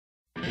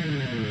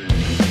Welcome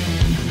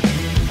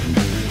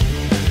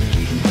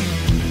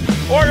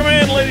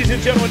in, ladies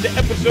and gentlemen, to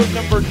episode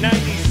number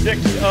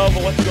 96 of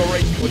Let's Go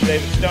Racing with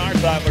David Starr.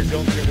 Tyler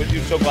Jones here with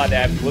you. So glad to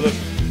have you with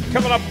us.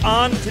 Coming up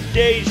on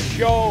today's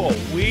show,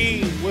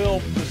 we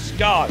will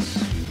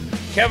discuss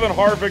Kevin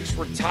Harvick's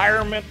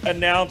retirement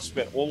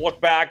announcement. We'll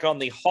look back on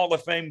the Hall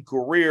of Fame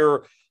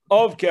career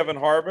of Kevin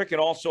Harvick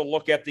and also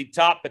look at the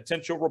top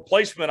potential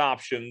replacement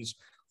options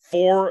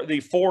for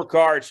the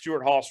four-car at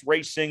Stewart-Haas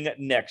Racing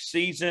next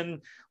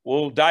season.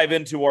 We'll dive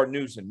into our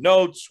news and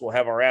notes. We'll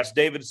have our Ask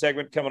David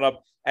segment coming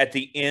up at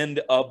the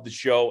end of the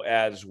show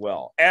as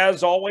well.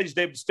 As always,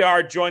 David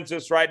Starr joins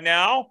us right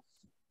now.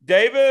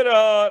 David,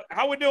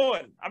 how we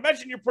doing? I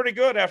imagine you're pretty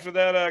good after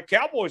that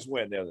Cowboys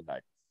win the other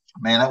night.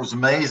 Man, that was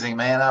amazing,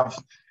 man.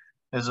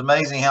 It was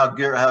amazing how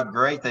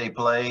great they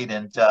played.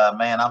 And,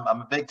 man,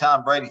 I'm a big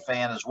Tom Brady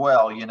fan as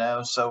well, you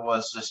know, so it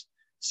was just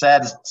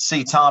sad to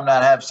see Tom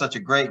not have such a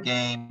great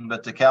game.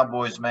 But the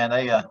Cowboys, man,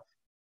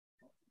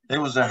 it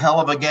was a hell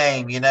of a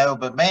game, you know.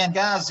 But, man,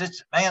 guys,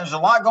 there's a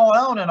lot going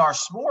on in our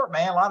sport,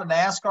 man. A lot of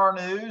NASCAR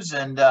news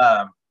and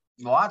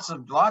lots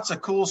of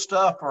cool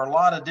stuff for a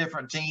lot of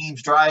different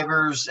teams,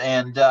 drivers.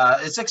 And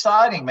it's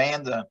exciting,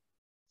 man. The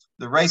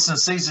racing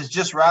season's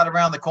just right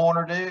around the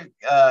corner, dude,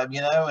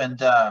 you know,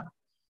 and a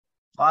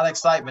lot of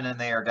excitement in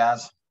there,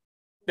 guys.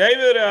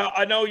 David,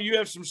 I know you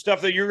have some stuff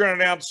that you're going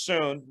to announce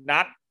soon,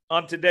 not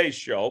on today's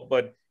show,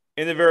 but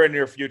in the very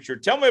near future.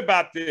 Tell me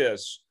about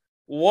this.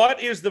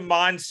 What is the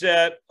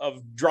mindset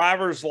of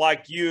drivers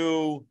like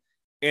you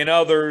and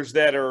others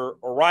that are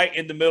right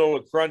in the middle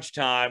of crunch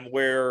time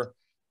where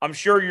I'm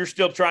sure you're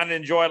still trying to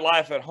enjoy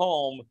life at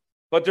home,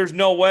 but there's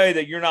no way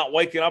that you're not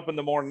waking up in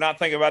the morning not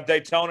thinking about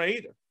Daytona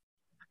either?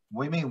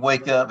 We mean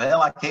wake up.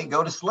 Hell, I can't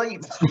go to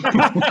sleep.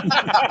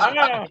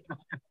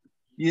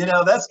 You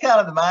know, that's kind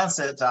of the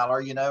mindset,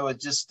 Tyler. You know,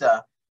 it's just,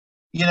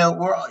 you know,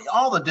 we're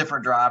all the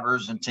different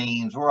drivers and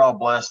teams. We're all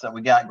blessed that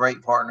we got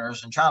great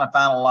partners and trying to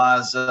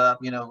finalize,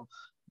 you know,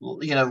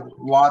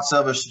 lots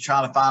of us are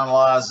trying to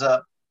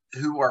finalize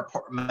who our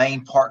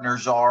main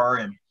partners are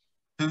and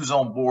who's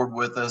on board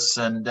with us.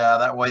 And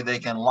that way they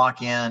can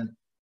lock in,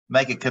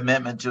 make a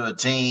commitment to a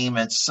team.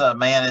 It's,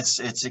 man,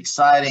 it's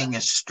exciting.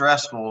 It's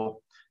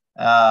stressful.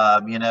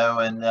 You know,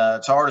 and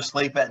it's hard to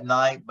sleep at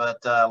night, but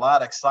a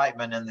lot of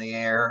excitement in the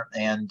air.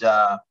 And,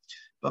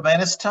 but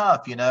man, it's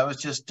tough, you know,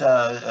 it's just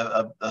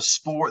a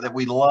sport that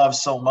we love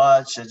so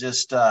much. It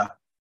just,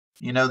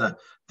 you know, the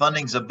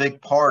funding's a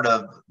big part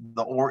of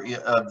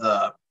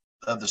the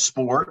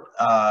sport.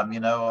 You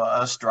know,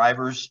 us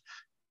drivers,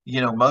 you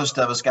know, most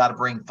of us got to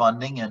bring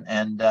funding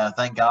and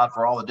thank God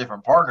for all the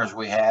different partners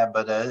we have,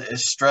 but it's a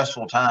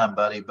stressful time,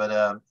 buddy.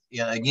 But,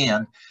 you know,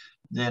 again,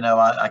 you know,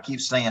 I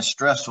keep saying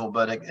stressful,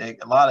 but a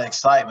lot of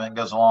excitement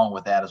goes along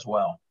with that as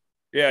well.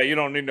 Yeah, you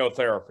don't need no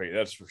therapy,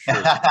 that's for sure.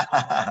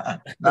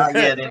 Not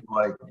yet,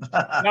 anyway.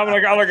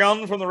 Dominic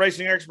Aragon from the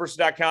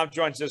RacingExperts.com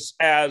joins us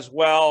as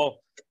well.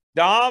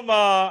 Dom,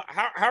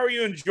 how are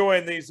you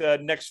enjoying these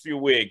next few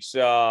weeks?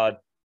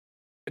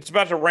 It's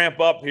about to ramp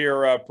up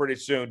here pretty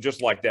soon,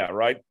 just like that,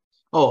 right?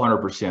 Oh,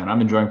 100%. I'm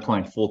enjoying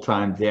playing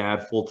full-time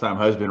dad, full-time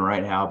husband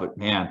right now. But,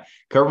 man,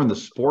 covering the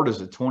sport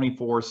is a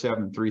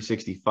 24/7,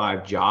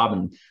 365 job.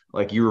 And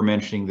like you were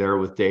mentioning there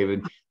with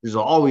David, there's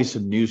always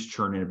some news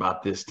churning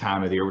about this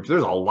time of the year, which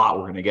there's a lot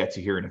we're going to get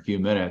to here in a few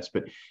minutes.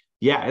 But,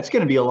 yeah, it's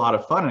going to be a lot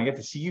of fun. And I get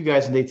to see you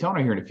guys in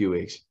Daytona here in a few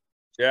weeks.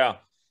 Yeah.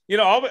 You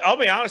know, I'll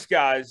be honest,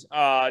 guys.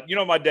 You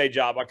know, my day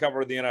job, I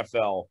cover the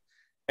NFL.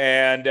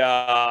 And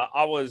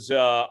I was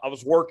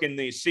working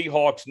the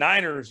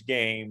Seahawks-Niners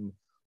game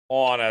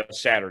on a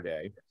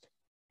Saturday,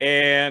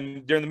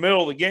 and during the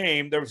middle of the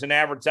game, there was an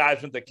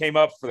advertisement that came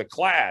up for the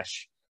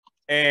Clash,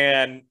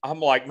 and I'm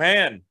like,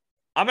 man,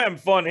 I'm having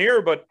fun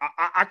here, but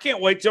I can't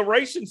wait till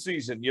racing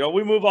season. You know,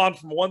 we move on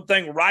from one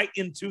thing right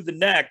into the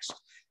next,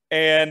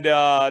 and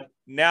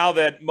now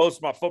that most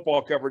of my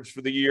football coverage for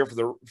the year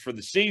for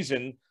the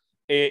season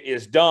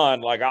is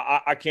done, like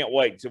I can't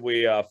wait till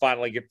we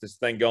finally get this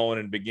thing going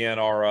and begin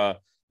our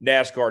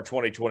NASCAR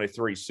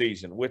 2023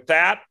 season. With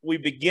that, we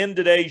begin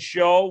today's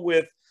show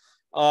with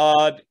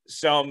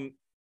some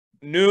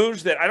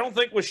news that I don't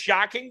think was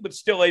shocking, but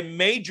still a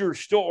major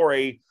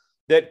story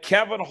that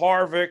Kevin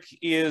Harvick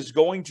is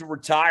going to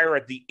retire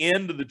at the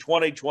end of the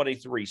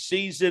 2023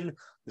 season.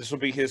 This will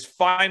be his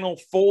final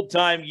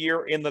full-time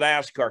year in the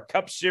NASCAR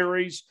Cup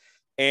Series,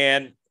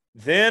 and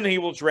then he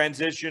will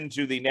transition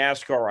to the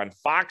NASCAR on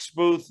Fox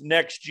booth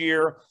next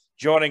year,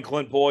 joining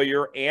Clint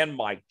Boyer and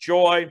Mike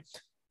Joy.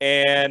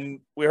 And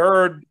we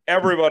heard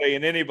everybody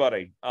and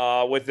anybody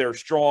with their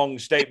strong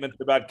statements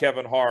about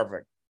Kevin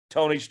Harvick.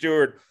 Tony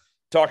Stewart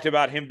talked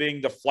about him being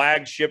the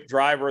flagship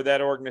driver of that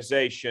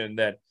organization,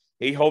 that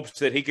he hopes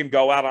that he can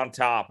go out on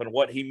top, and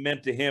what he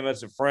meant to him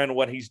as a friend,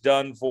 what he's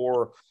done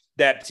for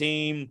that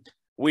team.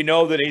 We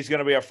know that he's going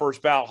to be a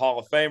first ballot Hall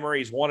of Famer.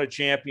 He's won a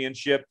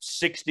championship,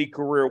 60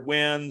 career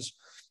wins.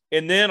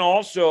 And then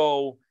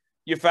also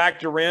you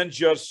factor in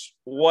just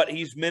what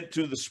he's meant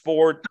to the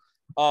sport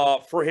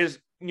for his,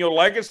 you know,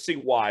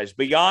 legacy-wise,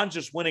 beyond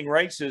just winning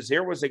races.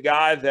 Here was a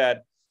guy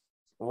that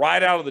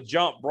right out of the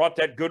jump, brought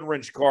that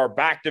Goodwrench car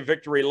back to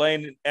victory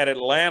lane at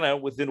Atlanta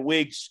within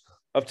weeks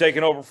of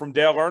taking over from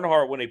Dale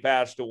Earnhardt when he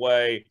passed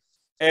away.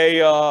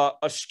 A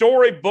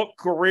storybook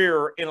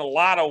career in a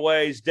lot of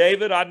ways.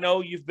 David, I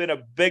know you've been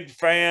a big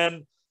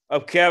fan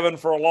of Kevin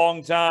for a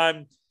long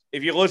time.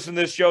 If you listen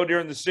to this show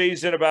during the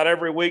season, about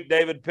every week,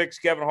 David picks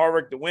Kevin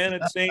Harvick to win,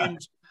 it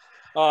seems.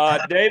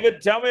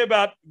 David, tell me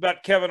about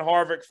Kevin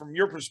Harvick from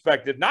your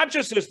perspective, not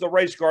just as the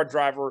race car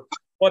driver,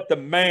 but the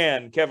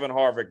man, Kevin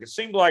Harvick. It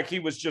seemed like he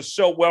was just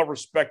so well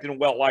respected and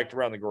well liked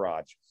around the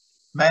garage.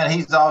 Man,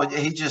 he's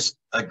just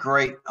a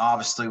great,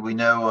 obviously, we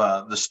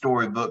know the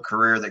storybook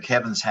career that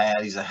Kevin's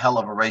had. He's a hell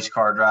of a race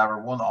car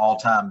driver, one of the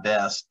all-time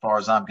best, as far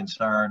as I'm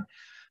concerned.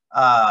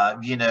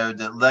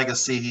 The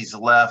legacy he's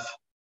left,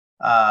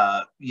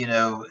 that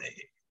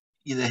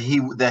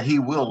he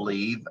will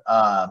leave.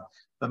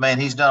 But, man,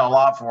 he's done a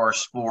lot for our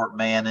sport,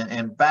 man.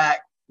 And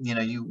back,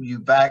 you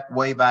back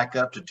way back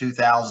up to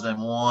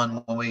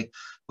 2001 when we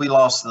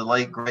lost the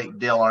late, great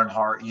Dale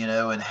Earnhardt,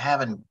 and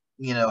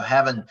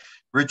having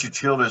Richard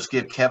Childress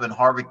give Kevin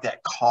Harvick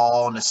that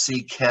call, and to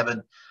see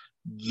Kevin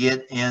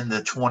get in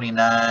the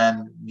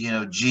 29,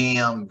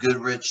 GM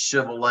Goodrich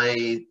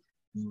Chevrolet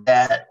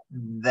that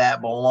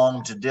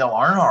belonged to Dale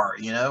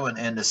Earnhardt,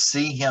 and to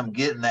see him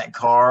get in that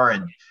car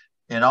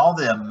and all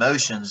the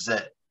emotions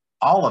that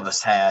all of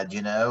us had,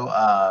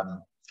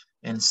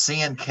 and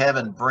seeing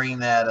Kevin bring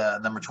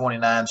that number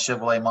 29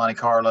 Chevrolet Monte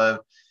Carlo,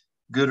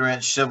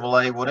 Goodwrench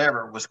Chevrolet,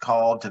 whatever it was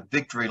called, to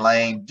victory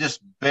lane, just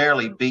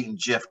barely beating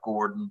Jeff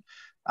Gordon.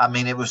 I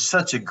mean, it was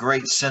such a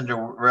great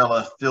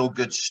Cinderella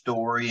feel-good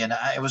story, and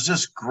it was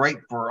just great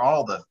for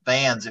all the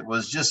fans. It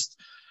was just,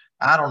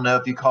 I don't know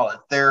if you call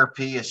it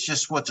therapy. It's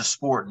just what the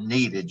sport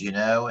needed,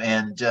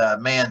 and,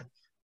 man,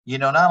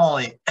 not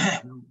only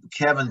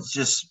Kevin's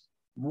just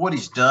what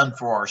he's done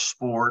for our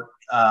sport,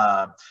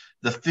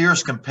 the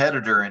fierce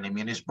competitor in him,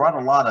 and he's brought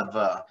a lot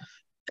of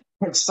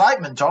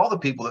excitement to all the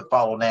people that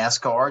follow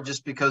NASCAR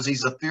just because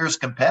he's a fierce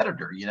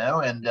competitor,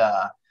 and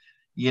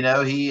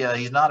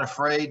he's not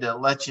afraid to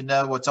let you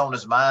know what's on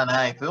his mind,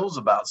 how he feels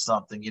about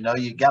something.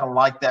 You got to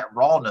like that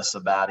rawness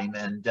about him.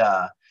 And,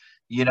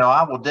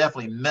 I will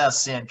definitely miss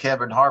seeing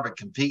Kevin Harvick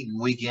competing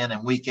week in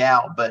and week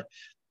out. But,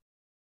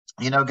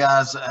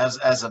 guys,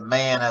 as a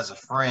man, as a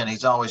friend,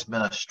 he's always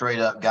been a straight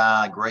up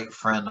guy, a great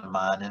friend of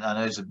mine. And I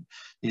know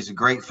he's a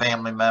great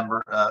family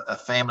member, a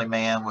family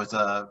man with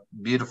a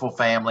beautiful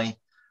family.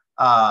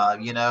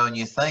 And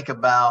you think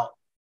about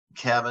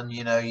Kevin,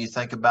 you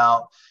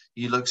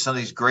look at some of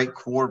these great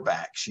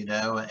quarterbacks,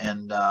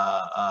 and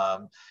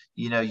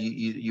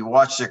you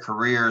watch their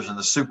careers and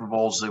the Super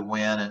Bowls they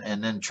win,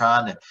 and then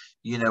trying to,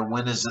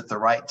 when is it the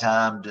right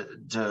time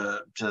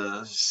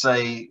to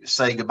say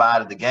goodbye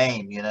to the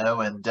game,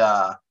 and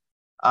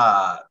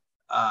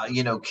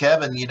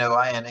Kevin,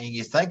 and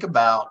you think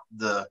about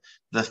the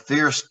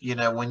fierce,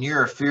 when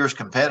you're a fierce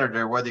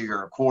competitor, whether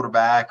you're a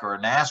quarterback or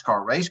a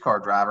NASCAR race car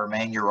driver,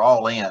 man, you're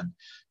all in.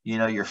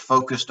 You're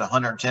focused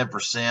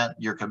 110%,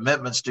 your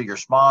commitments to your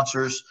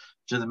sponsors,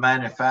 to the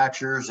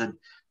manufacturers. And,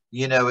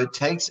 it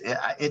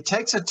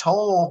takes a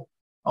toll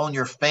on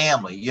your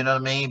family, you know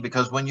what I mean?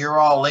 Because when you're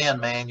all in,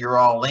 man, you're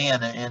all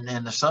in.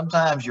 And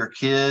sometimes your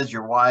kids,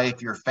 your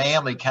wife, your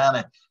family kind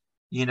of,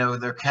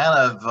 they're kind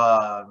of,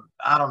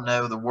 I don't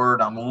know the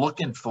word I'm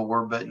looking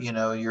for, but,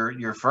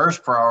 your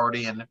first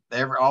priority, and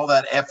all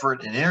that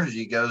effort and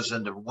energy goes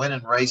into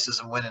winning races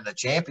and winning a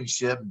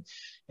championship.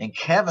 And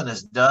Kevin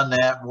has done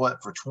that,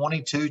 for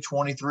 22,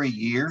 23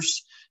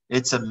 years.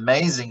 It's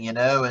amazing,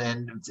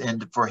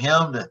 and for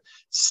him to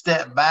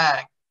step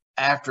back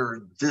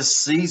after this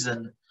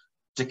season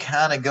to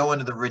kind of go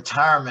into the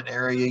retirement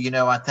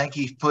area, I think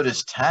he's put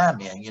his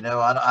time in.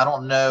 I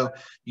don't know,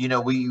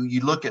 you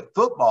look at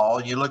football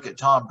and you look at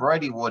Tom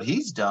Brady, what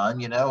he's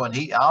done, and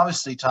he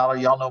obviously, Tyler,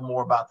 y'all know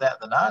more about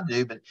that than I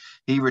do, but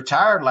he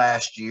retired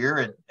last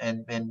year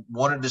and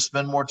wanted to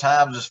spend more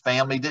time with his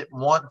family, didn't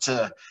want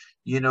to,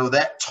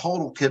 that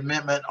total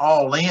commitment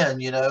all in.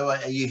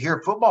 You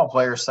hear football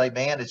players say,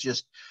 man, it's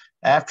just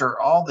after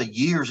all the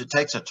years, it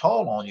takes a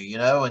toll on you,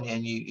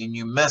 and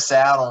you miss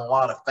out on a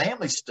lot of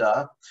family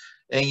stuff.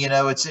 And,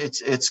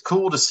 it's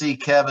cool to see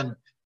Kevin,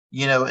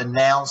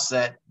 announce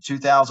that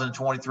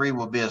 2023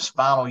 will be his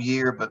final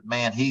year, but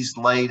man, he's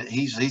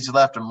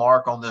left a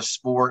mark on this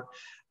sport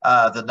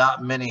that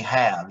not many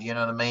have, you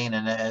know what I mean?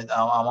 And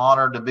I'm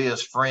honored to be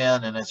his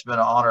friend, and it's been an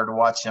honor to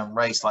watch him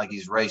race like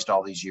he's raced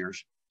all these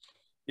years.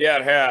 Yeah,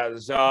 it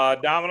has.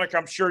 Dominic,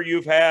 I'm sure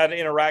you've had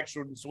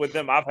interactions with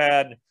him. I've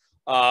had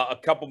a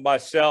couple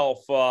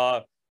myself.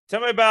 Tell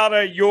me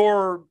about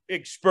your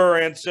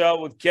experience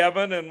with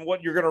Kevin and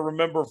what you're going to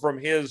remember from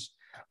his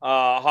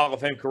Hall of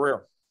Fame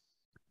career.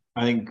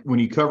 I think when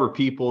you cover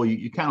people,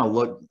 you kind of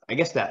look, I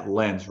guess, that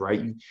lens,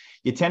 right?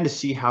 You tend to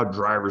see how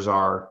drivers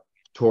are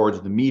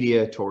towards the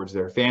media, towards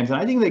their fans. And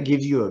I think that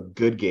gives you a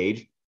good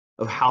gauge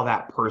of how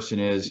that person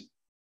is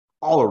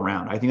all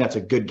around. I think that's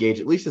a good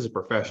gauge, at least as a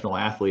professional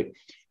athlete.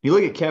 You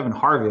look at Kevin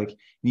Harvick, and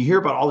you hear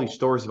about all these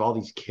stories of all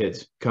these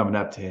kids coming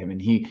up to him,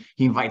 and he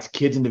invites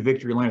kids into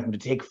victory lane with him to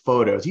take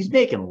photos. He's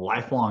making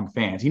lifelong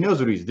fans. He knows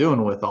what he's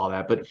doing with all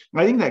that, but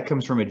I think that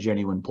comes from a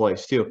genuine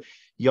place too.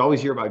 You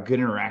always hear about good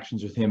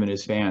interactions with him and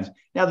his fans.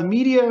 Now, the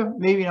media,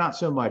 maybe not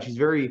so much. He's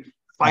very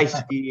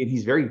feisty and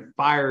he's very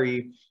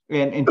fiery.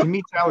 And to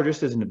me, Tyler,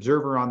 just as an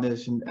observer on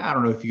this, and I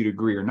don't know if you'd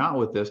agree or not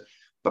with this,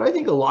 but I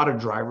think a lot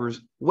of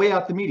drivers weigh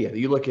out the media.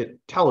 You look at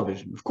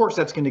television, of course,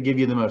 that's going to give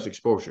you the most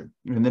exposure.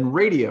 And then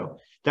radio,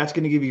 that's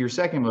going to give you your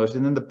second most.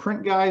 And then the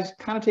print guys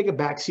kind of take a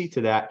back seat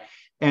to that.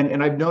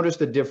 And I've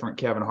noticed a different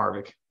Kevin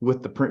Harvick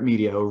with the print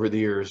media over the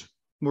years,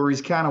 where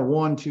he's kind of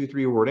 1, 2,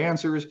 3 word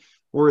answers,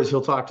 whereas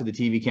he'll talk to the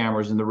TV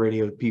cameras and the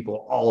radio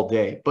people all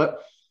day.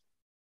 But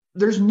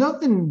there's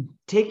nothing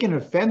taking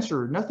offense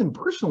or nothing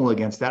personal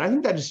against that. I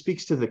think that just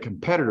speaks to the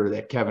competitor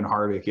that Kevin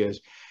Harvick is.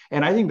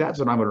 And I think that's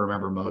what I'm going to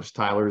remember most,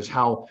 Tyler, is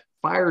how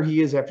fire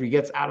he is after he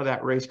gets out of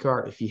that race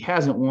car. If he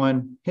hasn't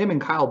won, him and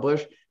Kyle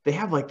Busch, they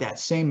have like that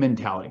same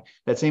mentality,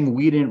 that same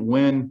we didn't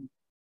win.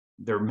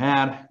 They're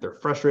mad, they're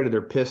frustrated,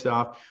 they're pissed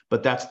off,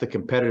 but that's the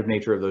competitive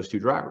nature of those two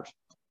drivers.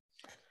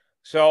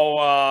 So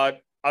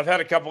I've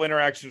had a couple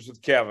interactions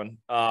with Kevin.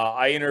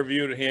 I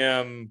interviewed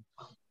him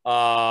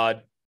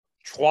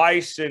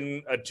twice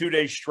in a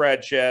 2-day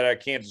stretch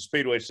at Kansas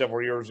Speedway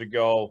several years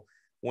ago,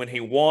 when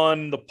he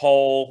won the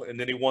pole and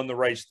then he won the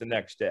race the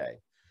next day.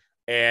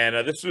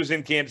 And this was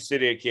in Kansas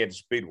City at Kansas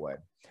Speedway.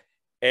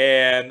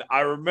 And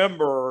I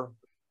remember,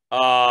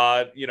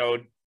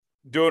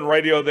 doing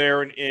radio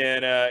there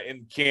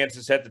in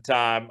Kansas at the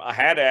time. I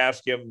had to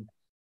ask him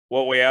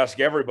what we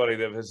ask everybody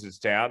that visits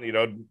town.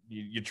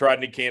 You tried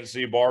any Kansas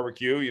City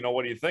barbecue,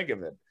 what do you think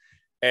of it?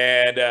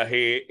 And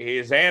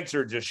his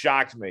answer just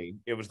shocked me.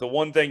 It was the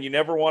one thing you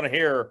never want to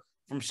hear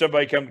from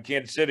somebody coming to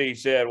Kansas City. He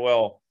said,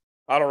 well,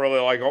 I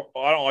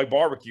don't like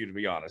barbecue, to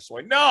be honest.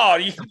 Like, no,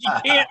 you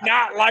can't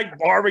not like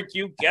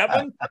barbecue,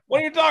 Kevin.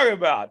 What are you talking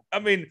about? I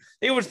mean,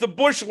 he was the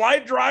Busch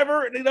Light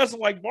driver, and he doesn't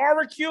like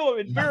barbecue. I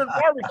mean, beer and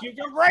barbecue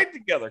go great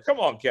together. Come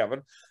on,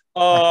 Kevin.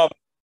 But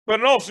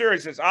in all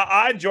seriousness,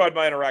 I enjoyed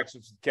my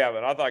interactions with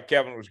Kevin. I thought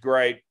Kevin was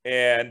great,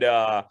 and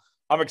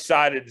I'm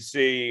excited to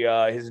see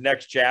his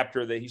next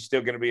chapter that he's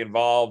still going to be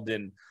involved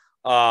in.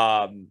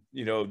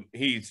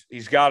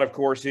 He's got, of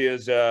course,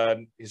 his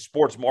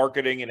sports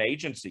marketing and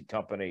agency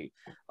company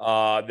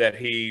that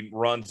he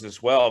runs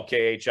as well,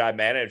 KHI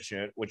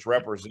Management, which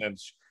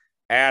represents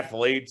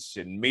athletes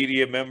and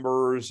media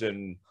members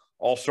and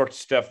all sorts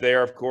of stuff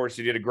there. Of course,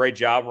 he did a great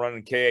job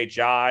running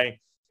KHI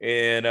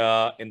in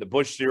the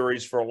Busch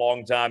Series for a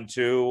long time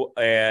too,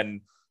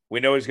 and we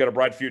know he's got a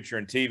bright future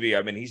in TV.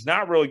 I mean, he's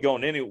not really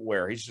going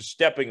anywhere. He's just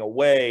stepping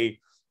away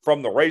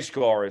from the race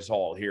car is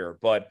all here,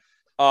 but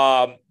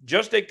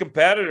just a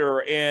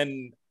competitor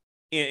in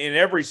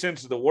every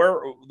sense of the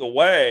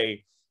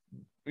way.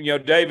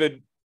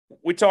 David,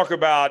 we talk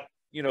about,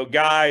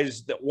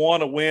 guys that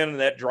want to win and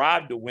that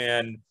drive to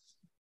win.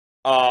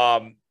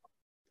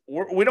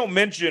 We don't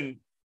mention,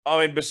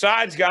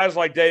 besides guys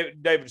like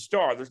David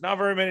Starr, there's not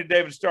very many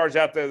David Starrs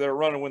out there that are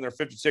running when they're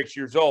 56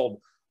 years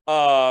old.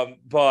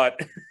 But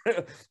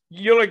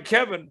you look at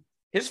Kevin,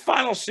 his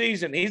final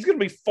season, he's going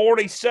to be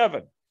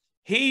 47.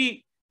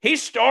 He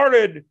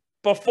started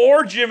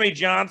before Jimmy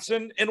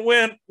Johnson and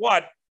went,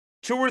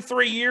 2 or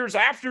 3 years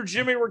after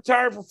Jimmy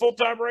retired from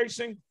full-time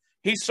racing?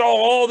 He saw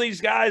all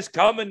these guys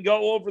come and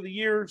go over the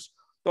years.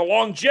 The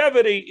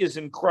longevity is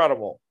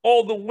incredible.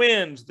 All the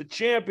wins, the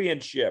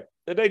championship,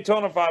 the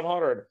Daytona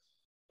 500,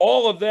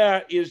 all of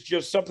that is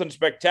just something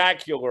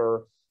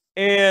spectacular.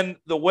 And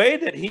the way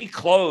that he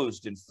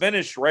closed and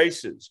finished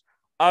races,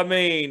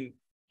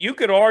 you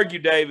could argue,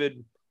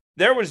 David,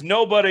 there was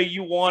nobody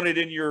you wanted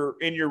in your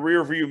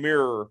rearview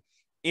mirror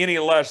any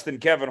less than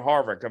Kevin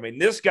Harvick.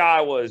 This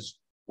guy was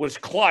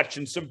clutch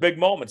in some big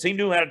moments. He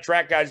knew how to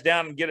track guys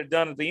down and get it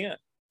done at the end.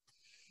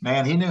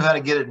 Man, he knew how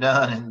to get it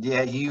done. And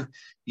yeah, you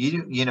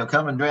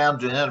coming down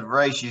to the end of the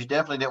race, you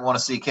definitely didn't want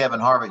to see Kevin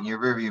Harvick in your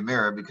rearview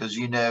mirror, because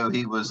he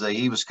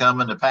was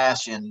coming to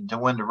pass you and to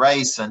win the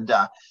race. And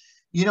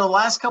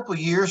last couple of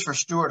years for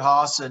Stewart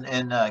Haas and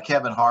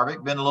Kevin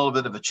Harvick been a little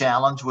bit of a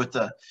challenge with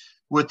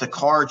the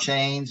car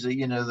change,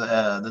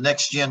 the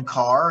next gen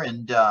car.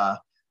 And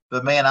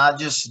but man, I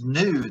just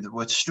knew that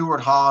with Stewart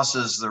Haas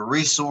as the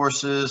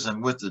resources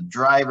and with the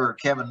driver,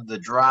 the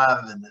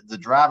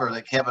driver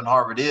that Kevin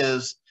Harvick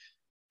is,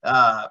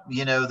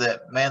 that,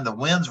 man, the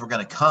wins were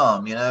going to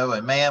come,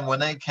 and man, when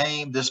they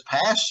came this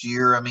past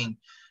year,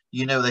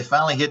 they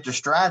finally hit their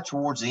stride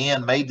towards the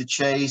end, made the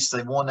chase.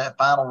 They won that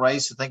final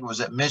race. I think it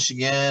was at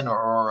Michigan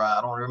or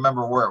I don't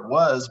remember where it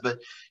was, but,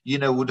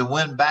 to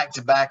win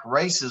back-to-back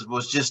races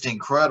was just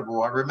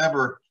incredible. I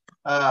remember,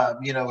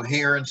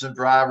 hearing some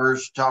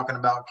drivers talking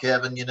about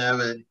Kevin,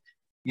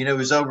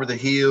 he's over the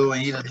hill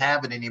and he doesn't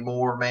have it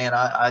anymore, man.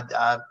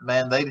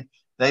 Man,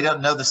 they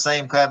don't know the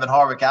same Kevin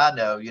Harvick I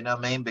know,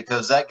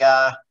 because that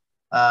guy,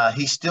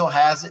 he still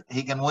has it.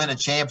 He can win a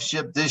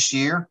championship this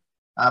year.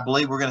 I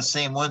believe we're going to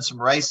see him win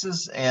some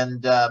races.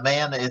 And,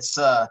 man, it's,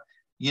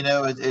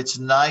 it's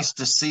nice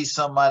to see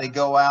somebody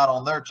go out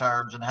on their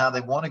terms and how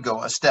they want to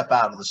go a step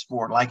out of the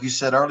sport. Like you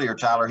said earlier,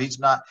 Tyler, he's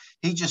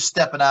just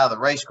stepping out of the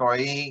race car.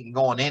 He ain't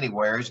going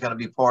anywhere. He's going to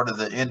be part of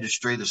the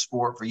industry, the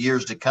sport for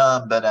years to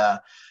come.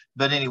 But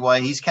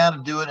anyway, he's kind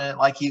of doing it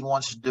like he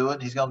wants to do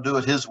it. He's going to do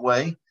it his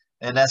way.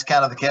 And that's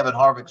kind of the Kevin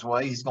Harvick's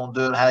way. He's going to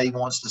do it how he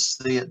wants to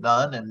see it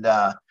done. And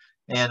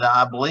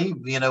I believe,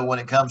 when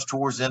it comes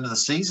towards the end of the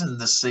season,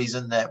 this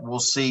season, that we'll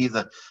see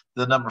the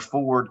number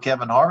 4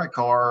 Kevin Harvick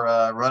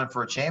car running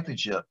for a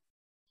championship.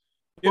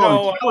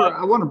 Tyler,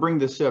 I want to bring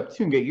this up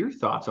too and get your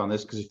thoughts on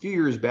this, because a few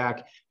years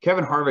back,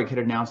 Kevin Harvick had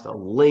announced a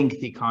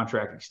lengthy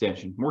contract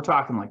extension. We're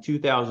talking like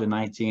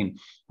 2019,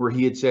 where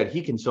he had said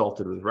he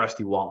consulted with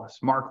Rusty Wallace,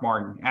 Mark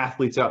Martin,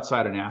 athletes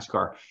outside of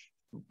NASCAR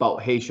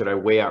about, hey, should I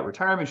weigh out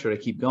retirement? Should I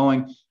keep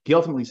going? He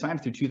ultimately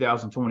signed through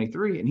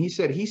 2023, and he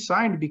said he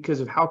signed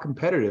because of how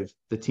competitive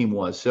the team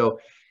was. So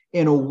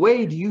in a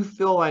way, do you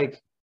feel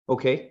like,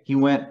 okay, he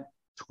went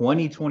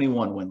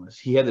 2021 winless.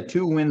 He had the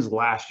 2 wins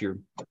last year.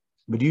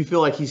 But do you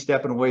feel like he's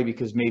stepping away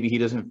because maybe he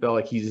doesn't feel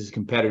like he's as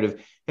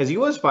competitive as he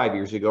was 5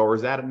 years ago, or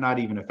is that not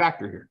even a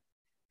factor here?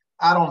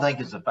 I don't think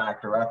it's a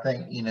factor. I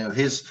think,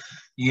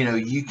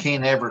 you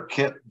can't ever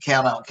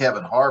count out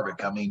Kevin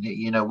Harvick. I mean,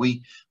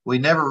 we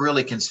never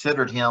really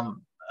considered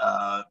him,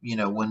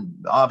 when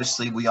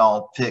obviously we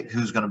all pick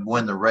who's going to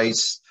win the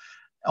race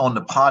on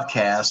the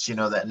podcast,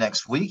 that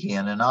next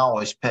weekend. And I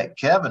always pick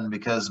Kevin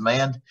because,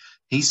 man,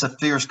 he's a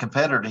fierce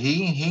competitor.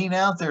 He ain't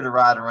out there to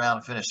ride around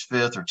and finish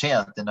 5th or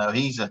 10th.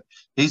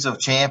 He's a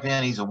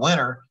champion. He's a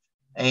winner.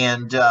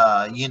 And,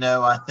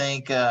 I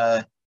think,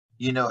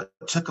 it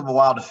took him a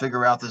while to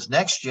figure out this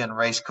next gen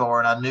race car.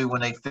 And I knew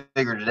when they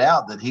figured it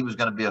out that he was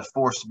going to be a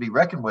force to be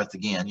reckoned with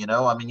again.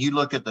 I mean, you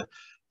look at the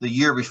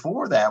year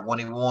before that when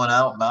he won, I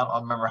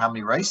don't remember how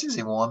many races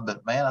he won,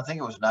 but man, I think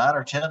it was 9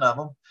 or 10 of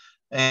them.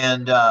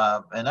 And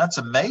that's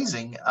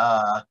amazing.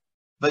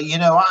 But,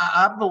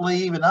 I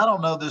believe, and I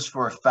don't know this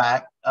for a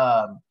fact,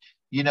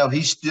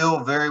 he's still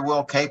very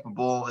well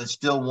capable and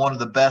still one of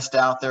the best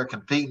out there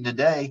competing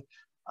today.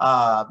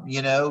 I'm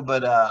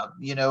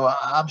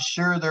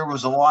sure there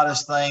was a lot of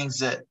things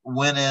that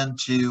went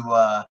into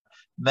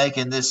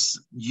making this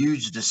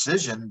huge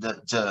decision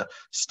to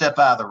step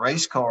out of the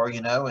race car,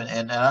 and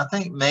I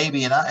think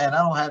maybe, and I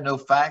don't have no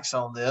facts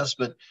on this,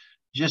 but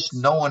just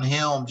knowing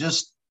him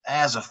just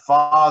as a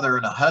father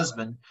and a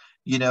husband,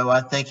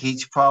 I think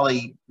he's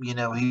probably,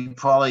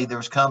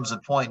 there comes a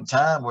point in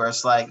time where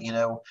it's like,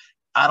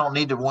 I don't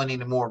need to win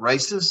any more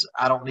races.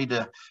 I don't need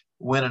to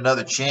win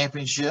another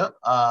championship.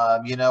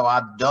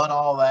 I've done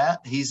all that.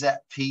 He's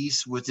at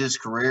peace with his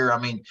career. I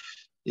mean,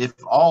 if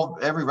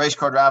every race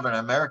car driver in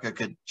America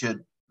could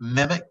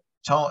mimic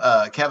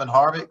Kevin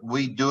Harvick,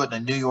 we do it in a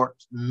New York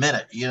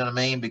minute. You know what I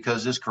mean?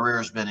 Because his career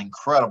has been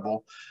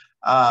incredible.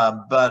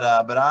 But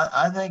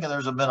I think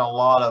there's been a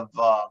lot of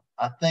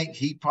I think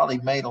he probably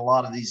made a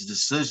lot of these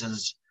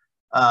decisions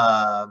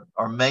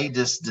or made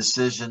this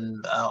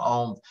decision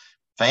on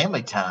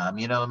family time.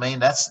 You know what I mean?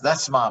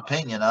 That's my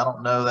opinion. I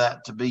don't know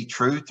that to be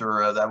truth,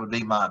 or that would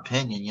be my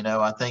opinion.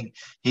 I think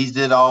he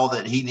did all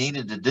that he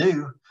needed to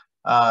do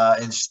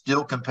and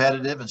still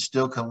competitive and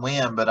still can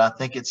win. But I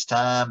think it's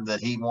time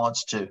that he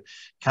wants to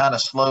kind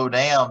of slow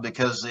down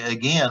because,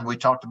 again, we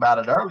talked about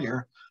it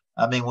earlier.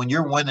 I mean, when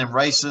you're winning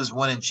races,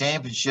 winning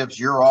championships,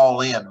 you're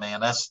all in, man.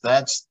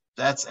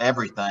 That's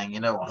everything,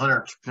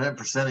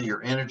 110% of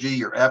your energy,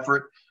 your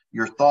effort,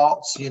 your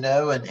thoughts,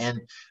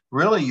 and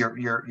really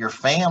your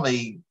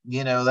family,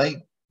 they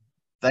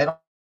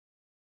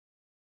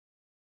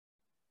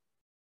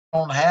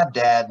don't have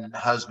dad and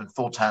husband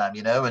full time,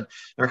 and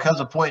there comes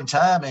a point in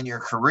time in your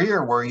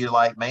career where you're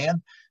like,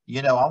 man,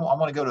 I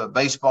want to go to a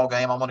baseball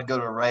game. I want to go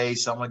to a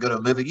race. I want to go to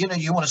a movie.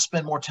 You want to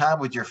spend more time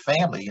with your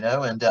family,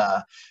 and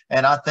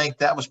I think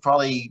that was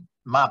probably,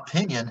 my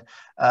opinion,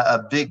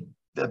 a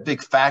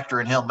big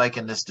factor in him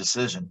making this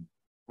decision.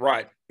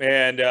 Right.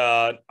 And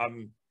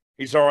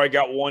he's already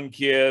got one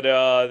kid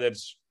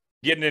that's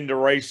getting into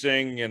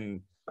racing,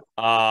 and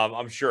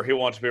I'm sure he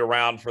wants to be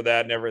around for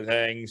that and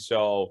everything.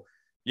 So,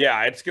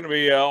 yeah, it's going to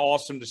be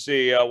awesome to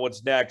see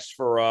what's next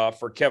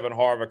for Kevin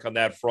Harvick on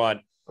that front.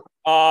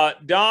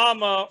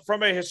 Dom,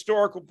 from a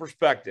historical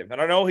perspective, and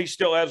I know he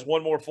still has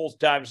one more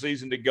full-time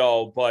season to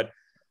go, but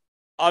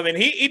I mean,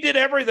 he did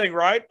everything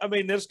right. I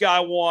mean, this guy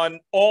won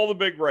all the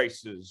big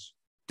races: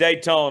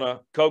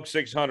 Daytona, Coke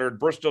 600,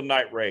 Bristol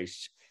Night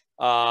Race,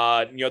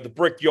 the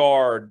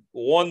Brickyard,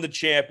 won the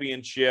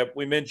championship.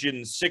 We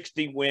mentioned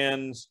 60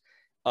 wins.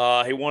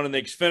 He won in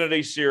the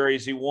Xfinity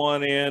Series. He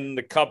won in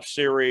the Cup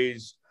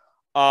Series.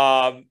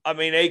 I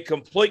mean, a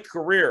complete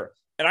career.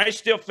 And I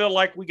still feel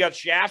like we got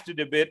shafted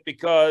a bit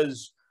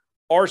because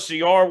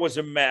RCR was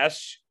a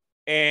mess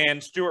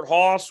and Stuart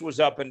Haas was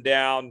up and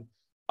down.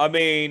 I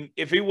mean,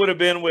 if he would have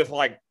been with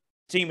like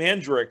Team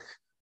Hendrick,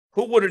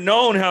 who would have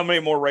known how many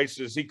more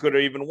races he could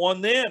have even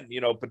won then,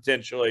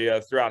 potentially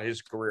throughout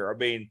his career. I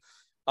mean,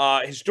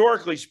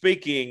 historically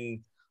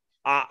speaking,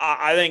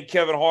 I think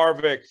Kevin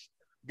Harvick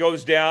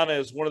goes down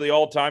as one of the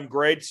all-time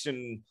greats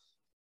and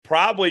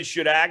probably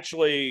should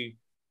actually,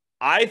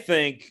 I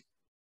think,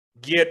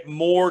 get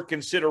more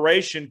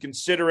consideration,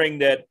 considering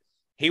that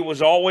he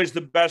was always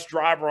the best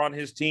driver on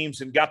his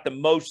teams and got the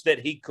most that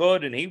he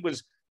could, and he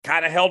was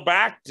kind of held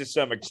back to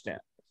some extent.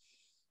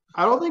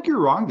 I don't think you're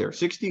wrong there.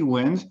 60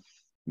 wins,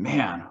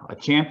 man, a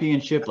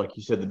championship, like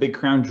you said, the big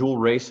crown jewel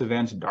race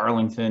events,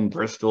 Darlington,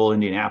 Bristol,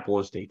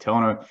 Indianapolis,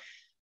 Daytona.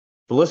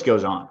 The list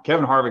goes on.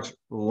 Kevin Harvick's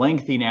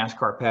lengthy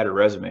NASCAR padded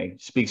resume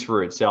speaks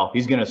for itself.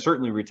 He's going to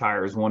certainly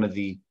retire as one of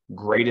the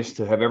greatest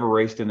to have ever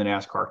raced in the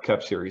NASCAR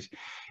Cup Series.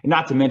 And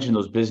not to mention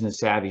those business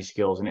savvy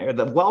skills and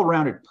the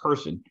well-rounded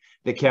person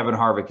that Kevin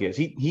Harvick is.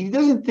 He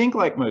doesn't think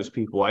like most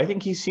people. I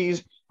think he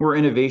sees where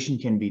innovation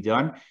can be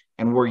done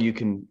and where you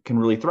can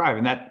really thrive.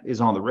 And that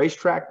is on the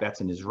racetrack.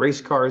 That's in his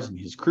race cars and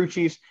his crew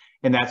chiefs.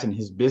 And that's in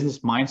his business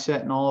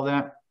mindset and all of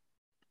that.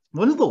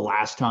 When is the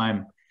last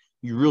time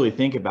you really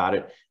think about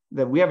it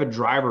that we have a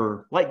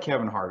driver like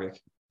Kevin Harvick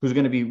who's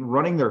going to be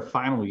running their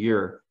final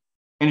year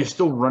and is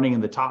still running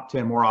in the top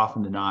 10 more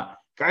often than not?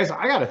 Guys,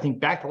 I got to think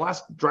back. The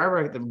last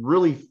driver that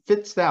really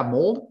fits that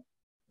mold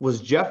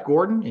was Jeff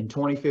Gordon in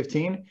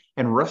 2015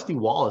 and Rusty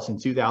Wallace in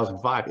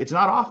 2005. It's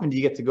not often do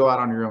you get to go out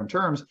on your own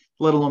terms,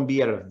 let alone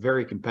be at a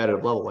very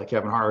competitive level like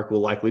Kevin Harvick will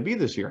likely be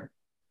this year.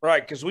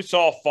 Right, because we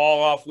saw a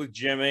fall off with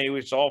Jimmy.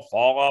 We saw a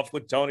fall off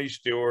with Tony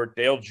Stewart,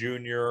 Dale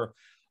Jr.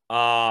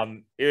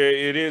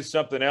 It is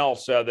something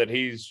else that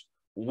he's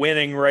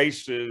winning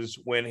races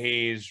when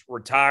he's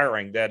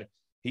retiring, that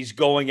he's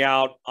going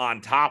out on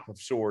top of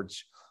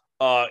sorts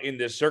in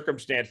this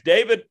circumstance.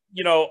 David,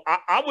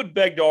 I would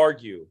beg to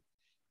argue,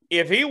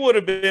 if he would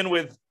have been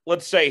with,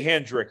 let's say,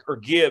 Hendrick or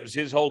Gibbs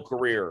his whole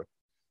career,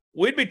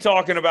 we'd be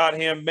talking about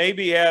him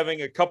maybe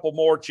having a couple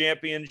more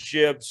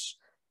championships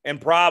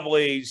and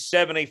probably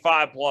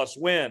 75-plus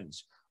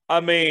wins. I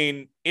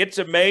mean, it's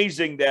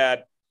amazing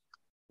that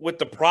with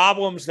the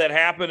problems that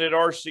happened at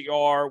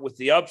RCR, with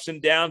the ups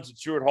and downs at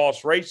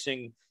Stewart-Haas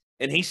Racing,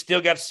 and he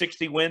still got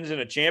 60 wins in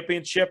a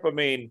championship. I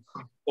mean,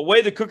 the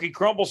way the cookie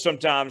crumbles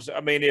sometimes,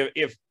 I mean,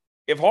 if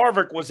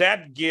Harvick was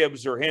at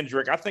Gibbs or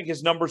Hendrick, I think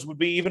his numbers would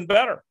be even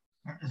better.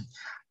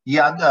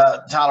 Yeah,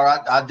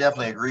 Tyler, I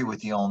definitely agree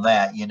with you on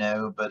that,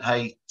 but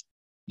hey,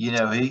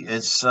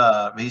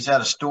 he's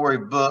had a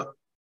storybook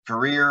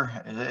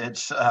career.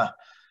 It's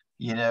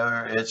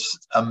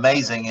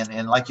amazing.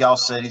 And like y'all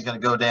said, he's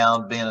going to go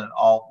down being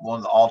one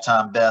of the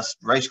all-time best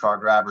race car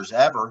drivers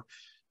ever,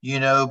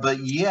 but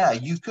yeah,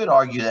 you could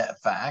argue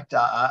that fact.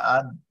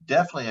 I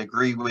definitely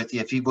agree with you.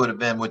 If he would have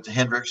been with the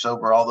Hendricks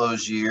over all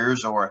those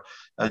years, or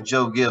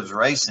Joe Gibbs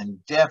Racing,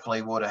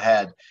 definitely would have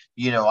had,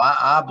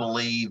 I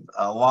believe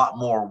a lot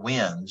more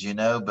wins,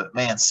 but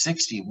man,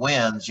 60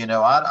 wins,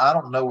 I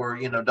don't know where,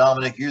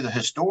 Dominic, you're the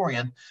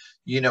historian.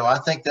 I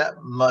think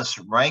that must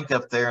rank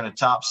up there in the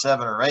top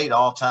 7 or 8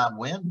 all-time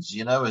wins.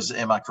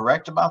 Am I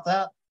correct about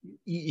that?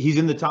 He's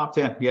in the top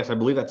 10. Yes, I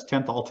believe that's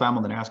 10th all-time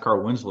on the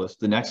NASCAR wins list.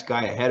 The next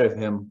guy ahead of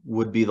him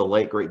would be the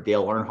late, great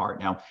Dale Earnhardt.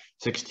 Now,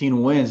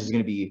 16 wins is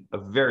going to be a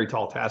very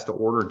tall task to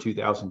order in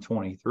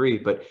 2023,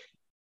 but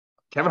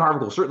Kevin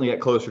Harvick will certainly get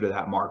closer to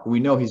that mark. We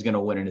know he's going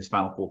to win in his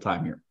final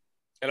full-time year.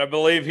 And I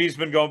believe he's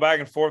been going back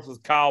and forth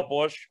with Kyle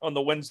Busch on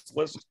the wins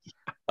list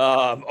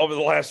over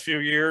the last few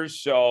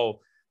years.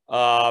 So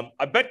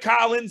I bet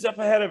Kyle ends up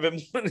ahead of him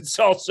when it's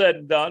all said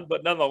and done.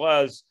 But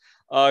nonetheless,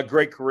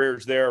 great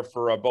careers there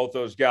for both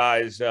those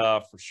guys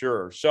for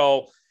sure.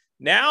 So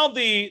now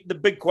the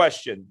big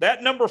question,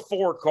 that number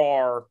 4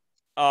 car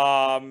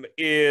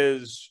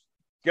is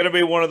going to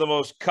be one of the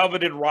most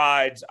coveted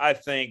rides, I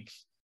think,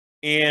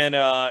 in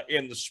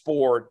the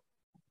sport,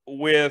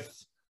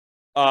 with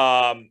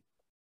Rodney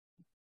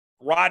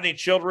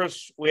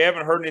Childress. We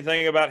haven't heard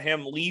anything about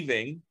him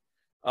leaving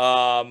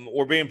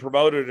or being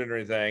promoted or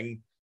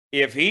anything.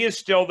 If he is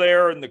still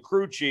there in the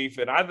crew chief,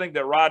 and I think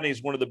that Rodney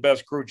is one of the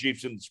best crew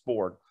chiefs in the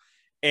sport,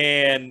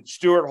 and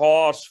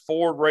Stewart-Haas,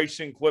 Ford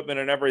Racing Equipment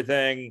and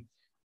everything,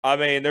 I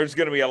mean, there's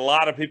going to be a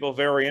lot of people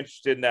very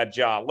interested in that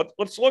job.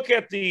 Let's look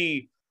at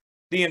the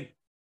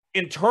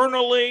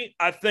internally.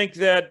 I think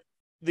that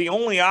the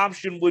only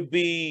option would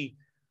be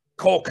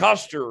Cole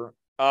Custer.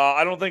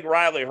 I don't think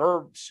Riley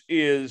Herbst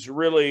is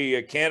really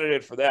a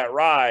candidate for that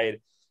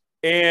ride.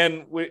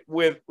 And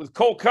with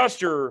Cole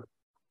Custer,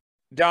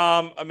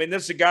 Dom, I mean,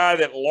 this is a guy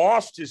that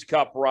lost his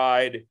Cup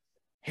ride.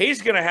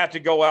 He's going to have to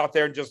go out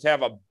there and just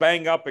have a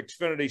bang-up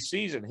Xfinity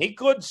season. He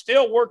could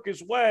still work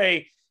his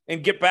way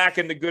and get back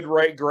into good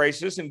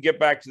graces and get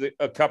back to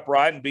a Cup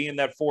ride and be in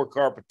that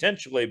 4-car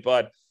potentially.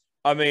 But,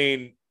 I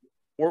mean,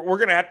 we're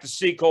going to have to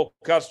see Cole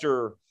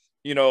Custer,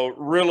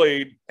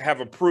 really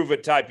have a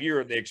prove-it type year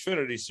in the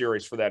Xfinity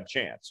Series for that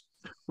chance.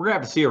 We're going to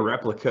have to see a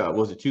replica.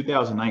 Was it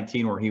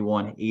 2019 where he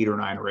won 8 or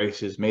 9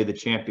 races, made the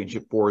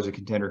championship 4 as a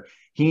contender?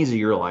 He needs a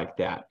year like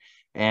that.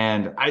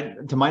 And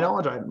to my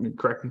knowledge,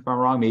 correct me if I'm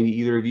wrong, maybe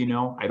either of you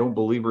know, I don't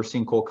believe we're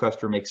seeing Cole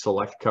Custer make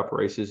select Cup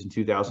races in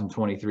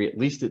 2023, at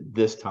least at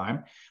this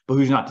time. But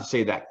who's not to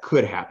say that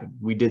could happen?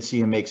 We did see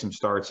him make some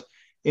starts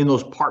in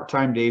those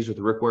part-time days with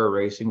Rick Ware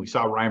Racing. We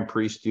saw Ryan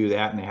Preece do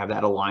that, and they have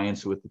that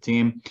alliance with the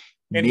team.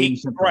 And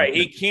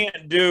he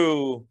can't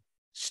do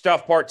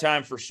stuff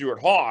part-time for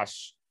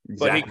Stewart-Haas.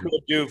 but he could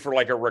do for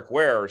like a Rick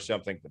Ware or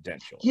something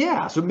potentially.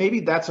 Yeah, so maybe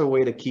that's a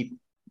way to keep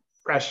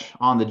fresh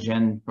on the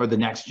gen or the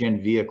next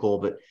gen vehicle.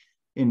 But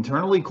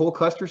internally, Cole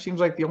Custer seems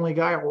like the only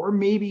guy, or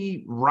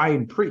maybe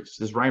Ryan Preece.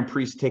 Does Ryan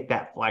Preece take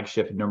that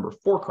flagship number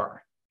 4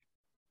 car?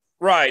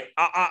 Right.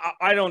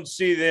 I don't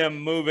see them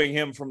moving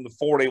him from the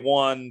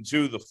 41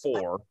 to the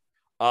 4.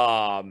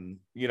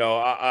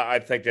 I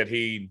think that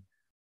he,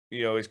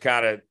 is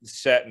kind of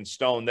set in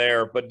stone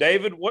there. But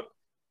David, what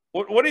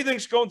do you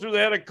think's going through the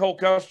head of Cole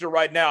Custer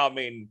right now? I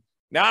mean,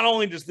 not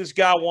only does this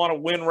guy want to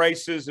win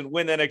races and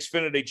win that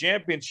Xfinity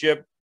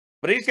championship,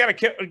 but he's got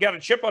a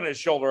chip on his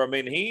shoulder. I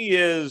mean, he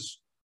is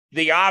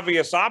the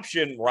obvious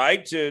option,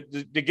 right, to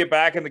get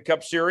back in the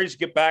Cup Series,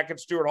 get back at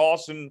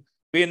Stewart-Haas and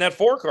be in that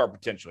 4 car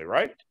potentially,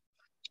 right?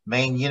 I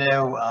mean,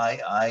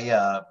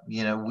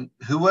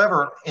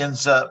 whoever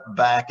ends up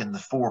back in the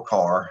 4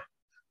 car,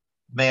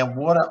 man,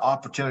 what an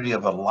opportunity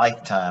of a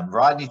lifetime.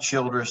 Rodney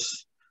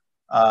Childress,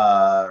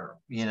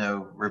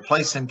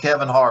 replacing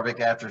Kevin Harvick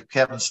after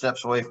Kevin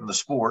steps away from the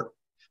sport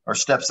or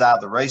steps out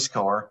of the race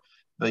car.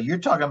 But you're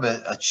talking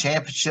about a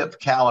championship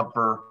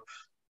caliber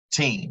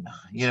team,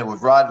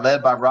 with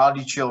led by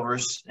Rodney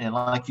Childress. And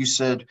like you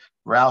said,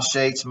 Roush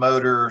Yates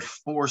Motor,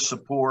 Force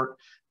Support.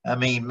 I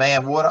mean,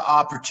 man, what an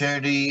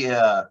opportunity.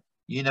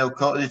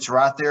 It's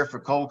right there for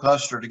Cole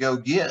Custer to go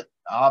get.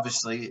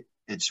 Obviously,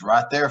 it's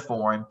right there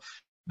for him.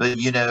 But,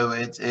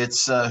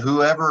 it's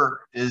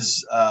whoever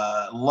is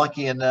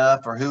lucky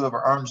enough or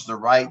whoever earns the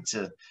right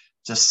to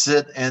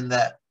sit in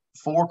that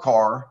 4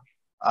 car,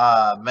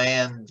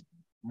 man,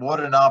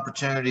 what an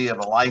opportunity of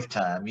a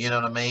lifetime. You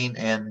know what I mean?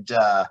 And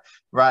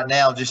right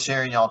now, just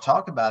hearing y'all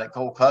talk about it,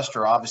 Cole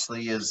Custer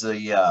obviously is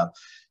the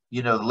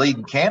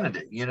leading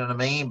candidate. You know what I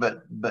mean?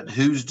 But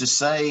who's to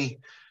say,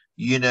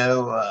 who's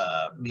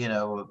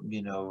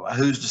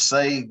to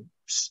say,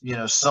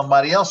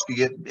 somebody else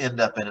could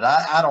end up in it.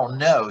 I don't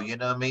know, you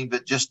know what I mean?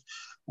 But just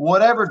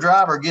whatever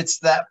driver gets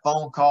that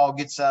phone call,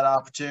 gets that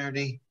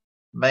opportunity,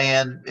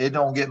 man, it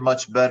don't get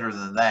much better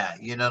than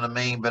that. You know what I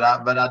mean? But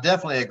I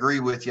definitely agree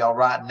with y'all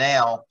right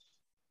now,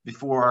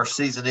 before our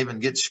season even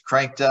gets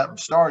cranked up and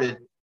started,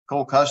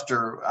 Cole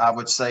Custer, I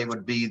would say,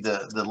 would be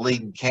the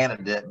leading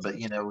candidate. But,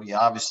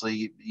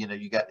 obviously,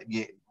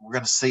 we're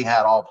going to see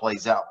how it all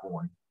plays out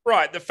for him.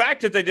 Right. The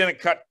fact that they didn't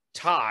cut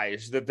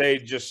ties, that they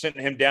just sent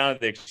him down to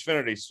the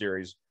Xfinity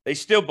Series, they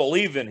still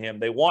believe in him.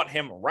 They want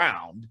him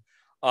around.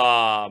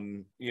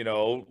 We'll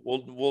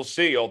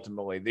see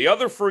ultimately. The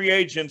other free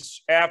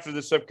agents after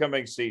this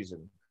upcoming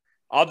season,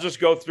 I'll just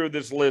go through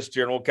this list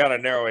here and we'll kind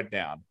of narrow it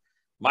down.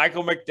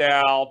 Michael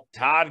McDowell,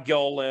 Todd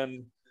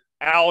Gilliland,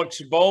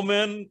 Alex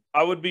Bowman.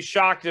 I would be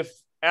shocked if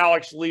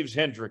Alex leaves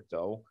Hendrick,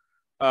 though.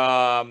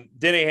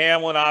 Denny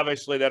Hamlin,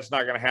 obviously, that's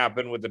not going to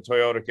happen with the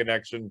Toyota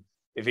connection.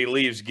 If he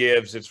leaves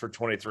Gibbs, it's for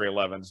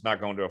 23-11. It's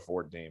not going to a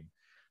Ford team.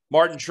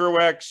 Martin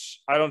Truex,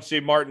 I don't see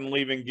Martin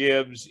leaving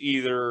Gibbs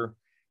either.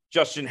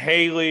 Justin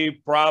Haley,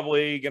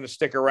 probably going to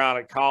stick around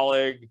at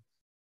Colleague.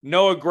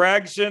 Noah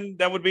Gragson,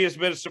 that would be a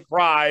bit of a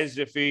surprise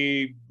if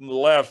he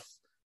left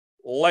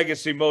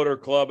Legacy Motor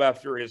Club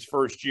after his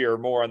first year.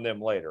 More on them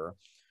later.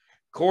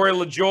 Corey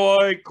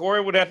LaJoie.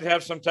 Corey would have to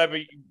have some type of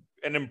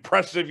an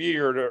impressive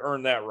year to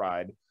earn that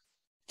ride.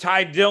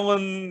 Ty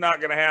Dillon, not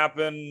going to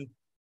happen.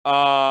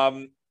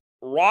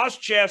 Ross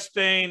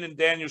Chastain and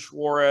Daniel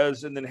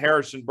Suarez, and then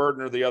Harrison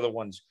Burton are the other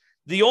ones.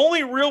 The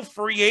only real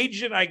free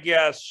agent, I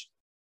guess,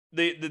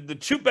 the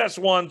 2 best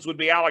ones would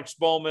be Alex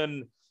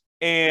Bowman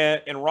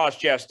and Ross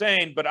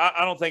Chastain, but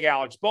I don't think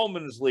Alex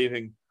Bowman is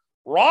leaving.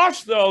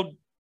 Ross, though,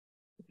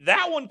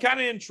 that one kind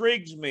of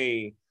intrigues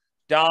me,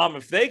 Dom.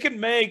 If they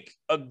can make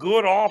a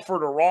good offer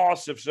to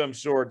Ross of some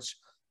sorts,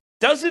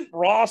 doesn't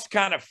Ross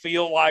kind of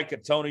feel like a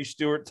Tony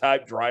Stewart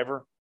type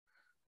driver?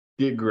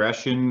 The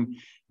aggression,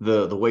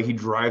 the way he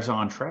drives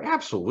on track,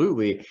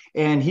 absolutely.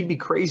 And he'd be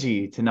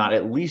crazy to not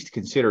at least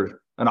consider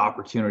an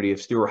opportunity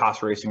if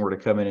Stewart-Haas Racing were to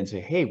come in and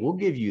say, hey, we'll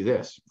give you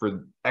this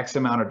for X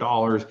amount of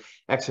dollars,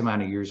 X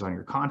amount of years on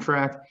your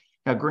contract.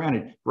 Now,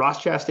 granted,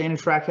 Ross Chastain and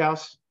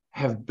Trackhouse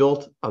have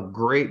built a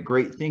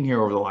great thing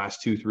here over the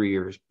last 2-3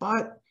 years.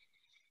 Last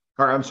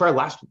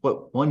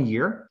 1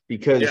 year?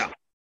 Because,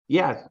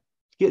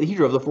 he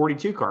drove the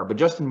 42 car. But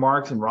Justin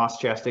Marks and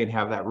Ross Chastain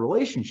have that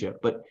relationship.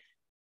 But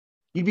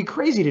you'd be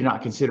crazy to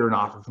not consider an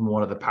offer from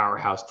one of the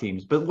powerhouse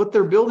teams. But what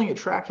they're building at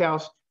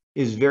Trackhouse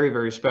is very,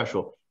 very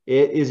special.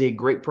 It is a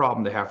great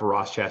problem to have for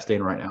Ross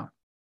Chastain right now.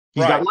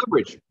 He's got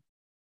leverage.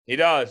 He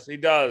does.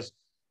 David,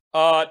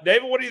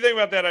 what do you think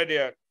about that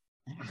idea?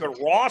 Could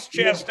Ross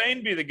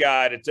Chastain be the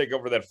guy to take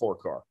over that 4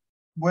 car?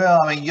 Well,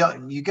 I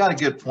mean, you got a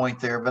good point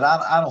there, but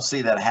I don't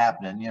see that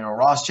happening.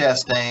 Ross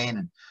Chastain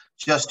and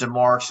Justin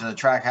Marks and the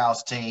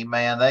Trackhouse team,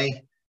 man,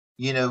 they –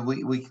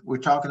 we're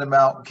talking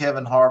about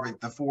Kevin Harvick,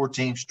 the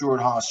 4-team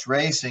Stewart-Haas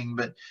Racing,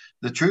 but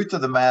the truth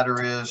of the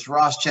matter is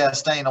Ross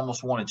Chastain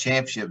almost won a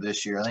championship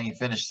this year. I think he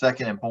finished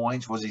second in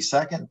points. Was he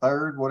second,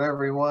 third,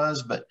 whatever he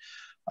was? But,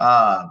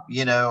 I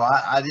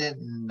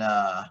didn't,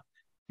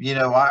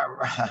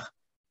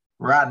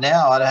 right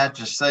now I'd have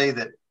to say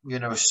that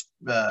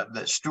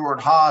that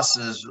Stewart-Haas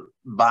is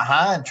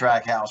behind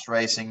Trackhouse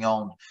Racing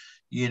on,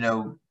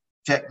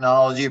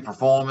 technology,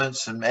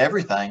 performance, and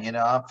everything.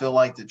 I feel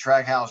like the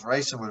Trackhouse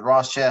Racing with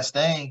Ross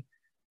Chastain,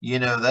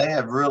 they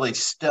have really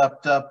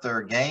stepped up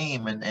their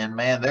game, and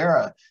man,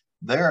 they're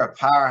a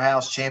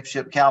powerhouse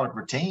championship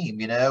caliber team.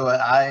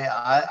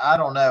 I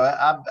don't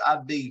know.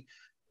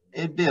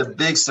 It'd be a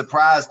big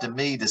surprise to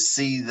me to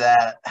see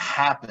that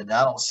happen.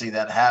 I don't see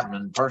that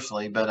happening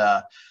personally,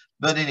 but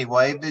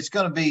anyway, it's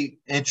going to be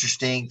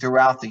interesting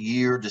throughout the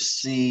year to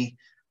see,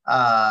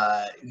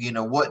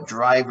 what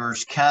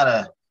drivers kind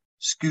of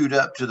scoot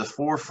up to the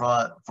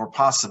forefront for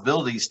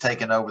possibilities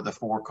taking over the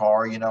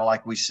 4-car.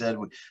 Like we said,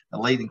 the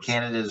leading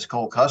candidate is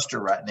Cole Custer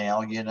right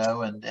now.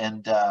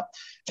 And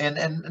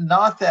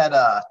not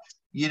that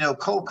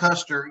Cole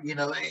Custer,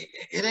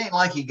 it ain't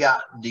like he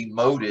got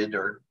demoted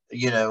or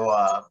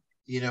the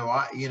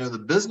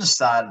business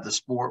side of the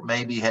sport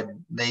maybe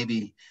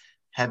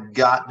had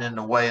gotten in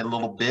the way a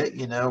little bit.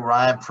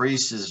 Ryan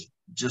Preece is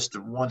just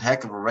one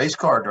heck of a race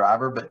car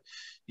driver, but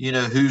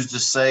who's to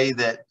say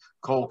that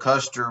Cole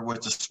Custer,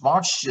 with the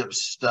sponsorship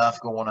stuff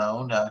going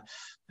on,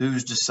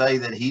 who's to say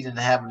that he didn't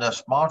have enough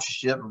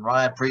sponsorship and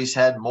Ryan Preece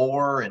had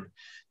more? And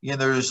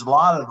there's a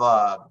lot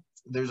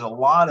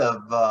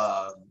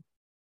of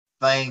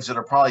things that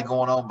are probably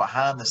going on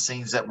behind the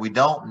scenes that we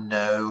don't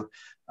know,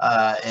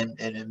 and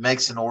it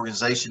makes an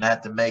organization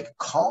have to make a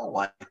call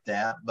like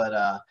that. But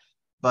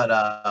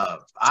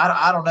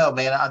I don't know,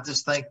 man. I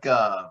just think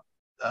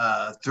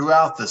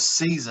throughout the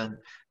season,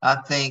 I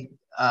think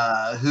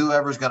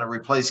whoever's going to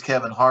replace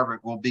Kevin Harvick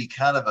will be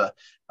kind of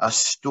a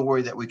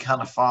story that we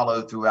kind of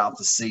follow throughout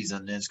the season.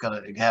 And it's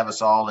going to have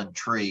us all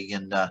intrigued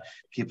and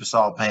keep us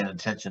all paying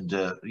attention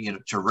to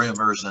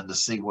rumors and to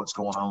see what's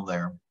going on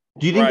there.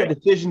 Do you think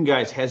that decision,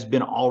 guys, has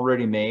been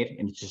already made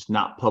and it's just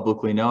not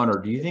publicly known, or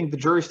do you think the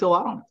jury's still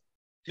out on it?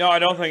 No, I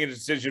don't think a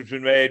decision's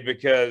been made,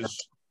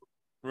 because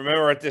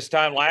remember at this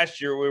time last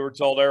year, we were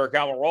told Eric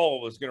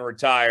Almirola was going to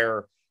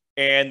retire,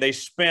 and they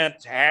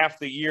spent half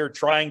the year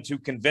trying to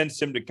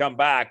convince him to come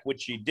back,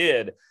 which he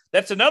did.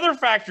 That's another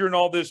factor in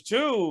all this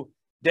too,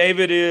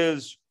 David,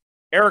 is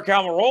Eric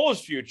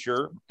Almirola's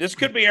future. This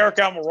could be Eric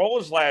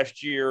Almirola's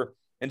last year,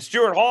 and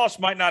Stewart-Haas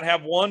might not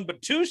have 1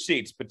 but 2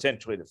 seats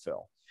potentially to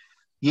fill.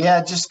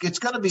 Yeah, it's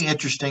going to be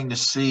interesting to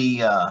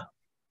see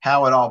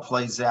how it all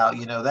plays out.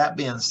 That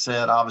being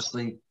said,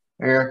 obviously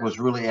Eric was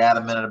really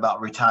adamant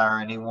about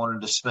retiring. He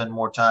wanted to spend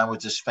more time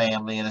with his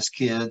family and his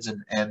kids,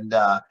 and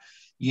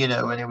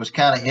it was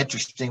kind of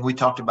interesting. We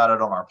talked about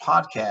it on our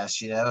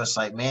podcast. It's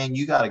like, man,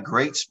 you got a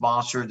great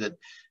sponsor that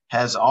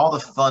has all the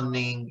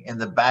funding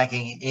and the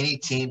backing any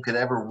team could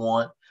ever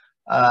want,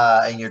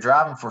 and you're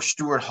driving for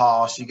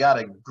Stewart-Haas. You got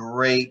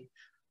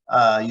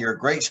you're a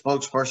great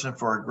spokesperson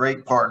for a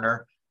great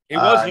partner. He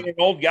wasn't an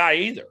old guy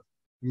either.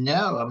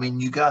 No, I mean,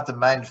 you got the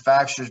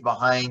manufacturers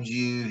behind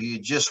you. You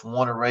just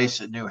won a race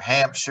at New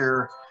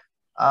Hampshire.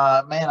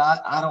 Man,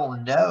 I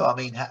don't know. I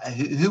mean,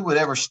 who would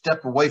ever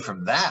step away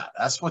from that?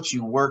 That's what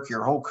you work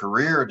your whole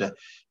career to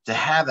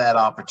have that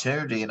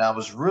opportunity. And I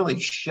was really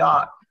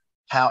shocked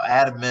how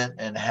adamant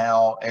and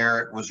how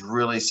Eric was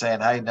really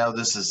saying, hey, no,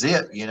 this is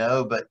it,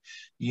 but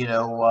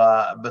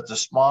the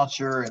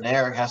sponsor and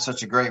Eric has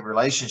such a great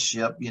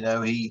relationship.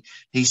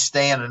 He's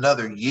staying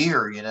another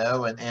year,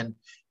 and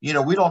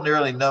we don't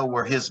really know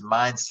where his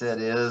mindset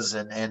is.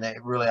 And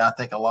it really, I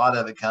think a lot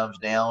of it comes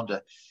down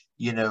to,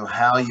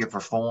 how you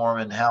perform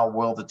and how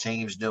well the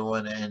team's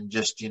doing. And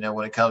just,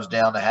 when it comes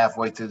down to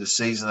halfway through the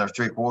season or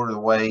 3/4 of the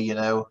way,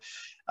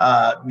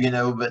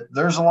 but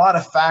there's a lot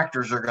of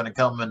factors that are going to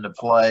come into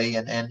play.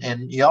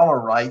 And y'all are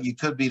right. You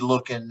could be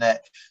looking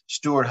at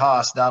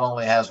Stewart-Haas not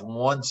only has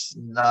one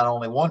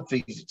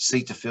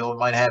seat to fill, it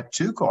might have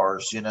 2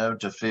 cars,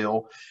 to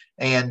fill.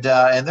 And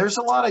there's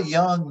a lot of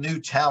young, new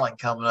talent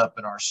coming up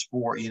in our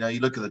sport. You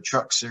look at the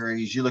Truck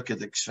Series, you look at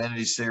the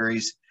Xfinity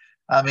Series.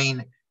 I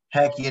mean,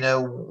 heck,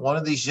 one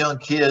of these young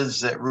kids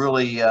that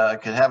really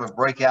could have a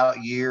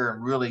breakout year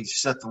and really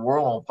set the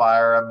world on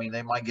fire. I mean,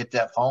 they might get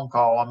that phone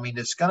call. I mean,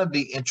 it's going to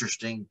be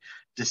interesting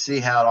to see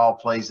how it all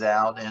plays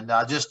out. And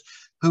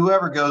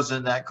whoever goes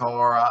in that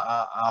car,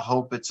 I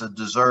hope it's a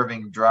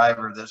deserving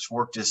driver that's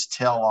worked his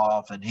tail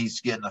off and he's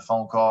getting a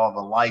phone call of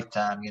a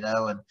lifetime,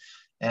 and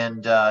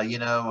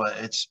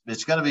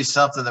it's going to be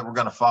something that we're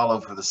going to follow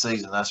for the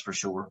season. That's for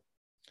sure.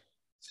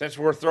 Since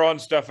we're throwing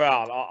stuff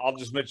out, I'll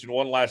just mention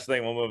one last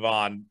thing. We'll move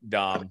on,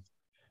 Dom.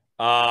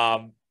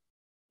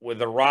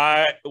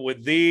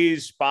 With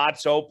these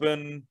spots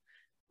open,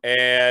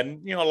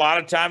 and a lot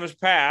of time has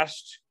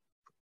passed.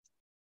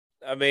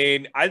 I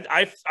mean,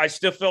 I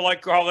still feel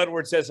like Carl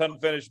Edwards has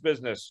unfinished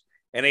business,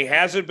 and he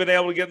hasn't been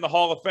able to get in the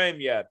Hall of Fame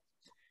yet.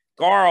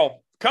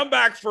 Carl, come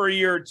back for a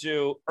year or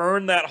 2,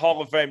 earn that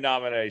Hall of Fame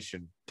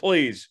nomination,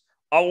 please.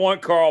 I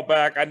want Carl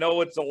back. I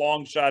know it's a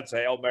long shot to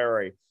Hail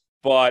Mary,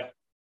 but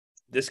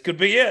this could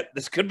be it.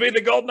 This could be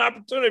the golden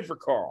opportunity for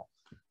Carl.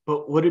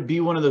 But would it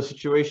be one of those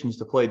situations,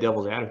 to play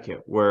devil's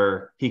advocate,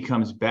 where he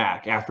comes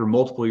back after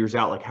multiple years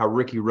out, like how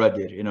Ricky Rudd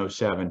did in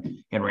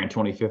 2007 and ran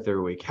 25th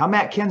every week? How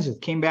Matt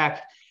Kenseth came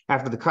back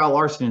after the Kyle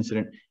Larson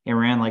incident and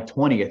ran like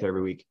 20th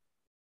every week.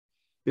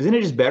 Isn't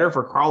it just better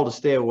for Carl to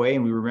stay away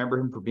and we remember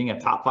him for being a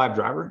top 5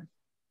 driver?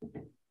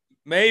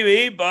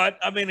 Maybe, but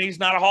I mean, he's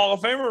not a Hall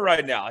of Famer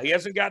right now. He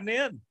hasn't gotten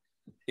in.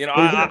 You know,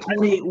 he's got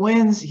 28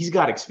 wins. He's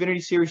got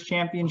Xfinity Series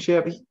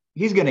championship.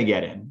 He's going to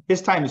get in.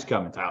 His time is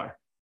coming, Tyler.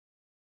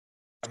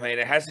 I mean,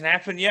 it hasn't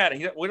happened yet.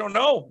 We don't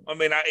know. I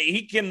mean,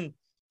 he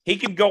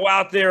can go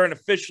out there and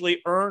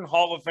officially earn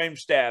Hall of Fame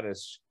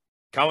status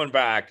coming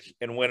back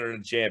and winning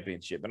a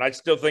championship. And I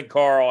still think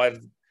Carl has,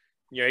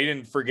 he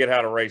didn't forget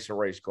how to race a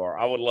race car.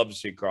 I would love to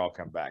see Carl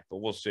come back, but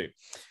we'll see.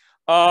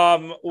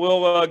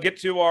 We'll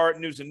get to our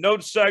news and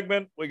notes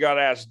segment. We got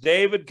to ask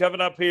David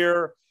coming up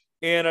here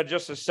in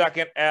just a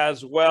second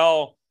as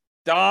well.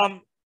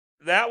 Dom,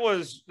 that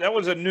was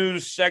a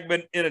news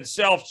segment in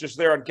itself just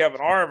there on Kevin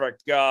Harvick.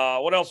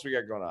 What else we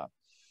got going on?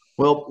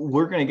 Well,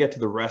 we're going to get to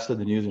the rest of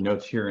the news and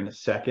notes here in a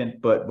second,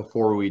 but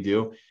before we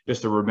do,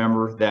 just to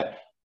remember that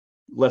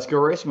Let's Go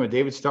Racing with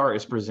David Starr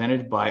is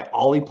presented by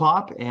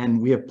OLIPOP, and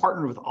we have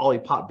partnered with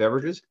OLIPOP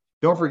Beverages.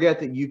 Don't forget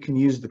that you can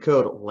use the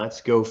code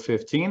Let's Go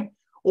 15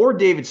 or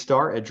David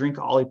Starr at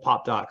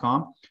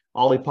drinkolipop.com.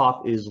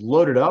 OLIPOP is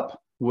loaded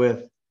up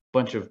with a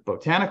bunch of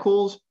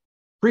botanicals,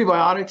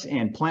 prebiotics,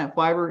 and plant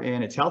fiber,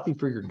 and it's healthy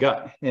for your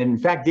gut. And in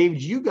fact,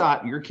 David, you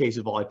got your case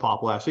of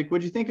OLIPOP last week.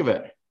 What'd you think of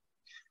it?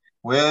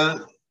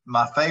 Well,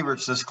 my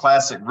favorite's this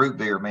classic root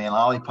beer, man.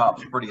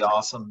 OLIPOP's pretty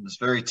awesome. It's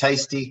very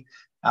tasty.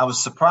 I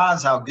was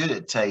surprised how good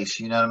it tastes,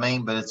 you know what I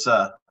mean? But it's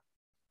a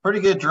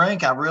pretty good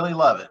drink. I really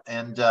love it.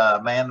 And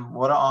man,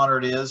 what an honor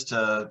it is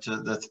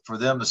for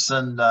them to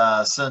send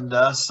us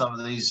some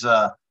of these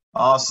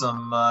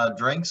awesome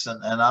drinks.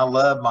 And I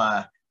love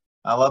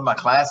my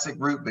classic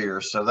root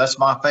beer. So that's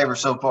my favorite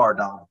so far,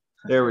 Don.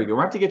 There we go.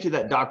 We're going to have to get you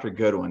that Dr.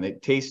 Good one.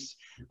 It tastes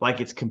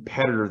like its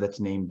competitor that's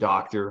named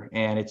Doctor,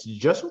 and it's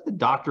just what the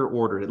doctor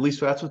ordered. At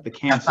least that's what the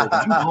can said.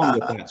 You go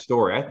with that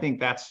story. I think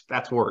that's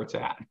where it's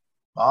at.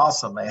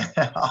 Awesome, man.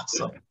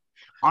 Awesome.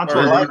 I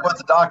like what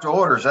the doctor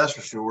orders, that's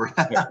for sure.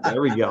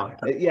 There we go.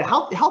 Yeah,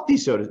 healthy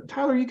soda.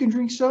 Tyler, you can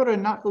drink soda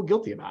and not feel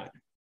guilty about it.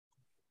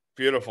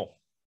 Beautiful.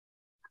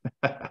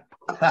 On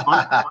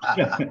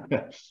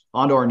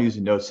to our news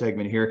and notes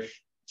segment here.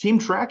 Team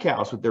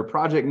Trackhouse with their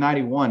Project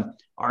 91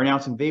 are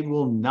announcing they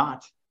will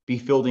not be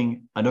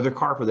fielding another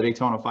car for the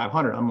Daytona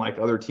 500, unlike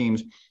other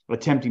teams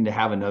attempting to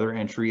have another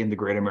entry in the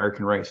Great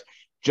American Race.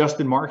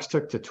 Justin Marks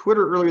took to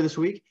Twitter earlier this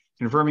week,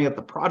 confirming that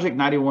the Project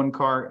 91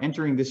 car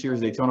entering this year's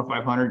Daytona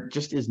 500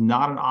 just is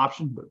not an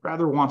option, but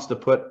rather wants to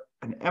put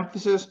an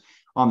emphasis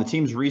on the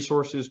team's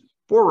resources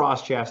for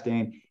Ross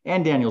Chastain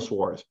and Daniel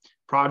Suarez.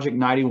 Project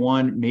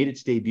 91 made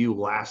its debut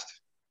last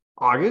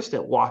August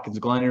at Watkins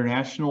Glen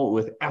International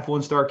with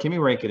F1 star Kimi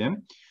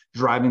Räikkönen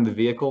driving the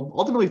vehicle.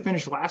 Ultimately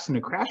finished last in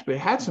a crash, but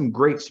had some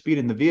great speed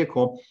in the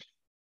vehicle.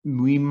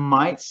 We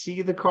might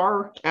see the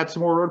car at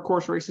some more road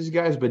course races,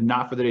 guys, but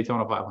not for the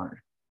Daytona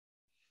 500.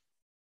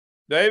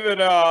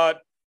 David, I'm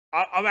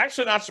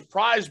actually not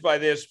surprised by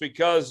this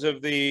because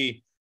of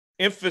the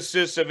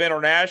emphasis of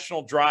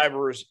international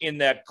drivers in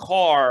that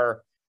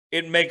car.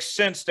 It makes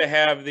sense to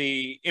have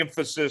the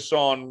emphasis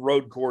on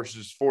road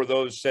courses for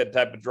those said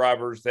type of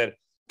drivers that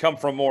come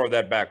from more of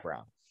that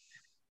background.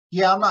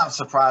 Yeah, I'm not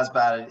surprised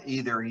by it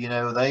either.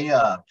 They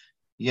have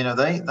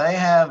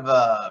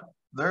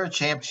they're a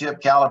championship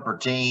caliber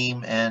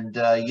team, and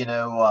I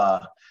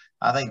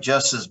think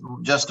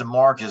Justin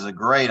Mark is a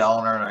great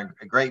owner and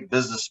a great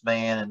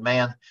businessman. And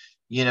man,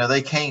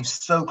 they came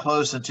so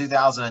close in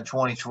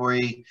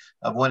 2023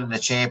 of winning the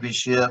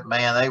championship.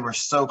 Man, they were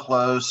so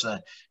close.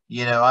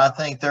 I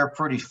think they're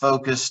pretty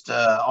focused,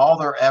 all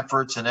their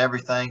efforts and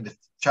everything to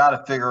try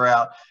to figure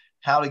out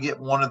how to get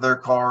one of their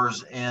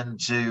cars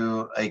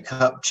into a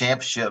cup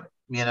championship.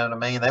 You know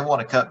what I mean? They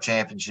want a cup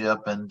championship.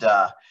 And,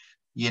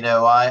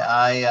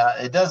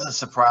 it doesn't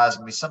surprise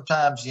me.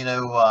 Sometimes,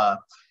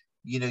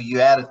 you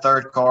add a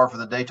third car for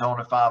the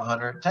Daytona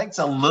 500. It takes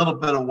a little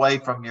bit away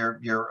from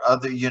your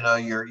other,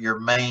 your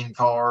main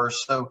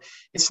cars. So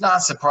it's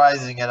not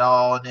surprising at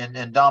all.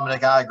 And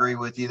Dominic, I agree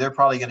with you. They're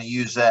probably going to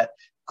use that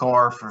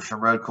car for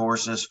some road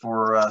courses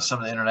for some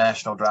of the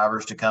international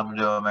drivers to come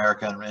to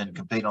America and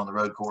compete on the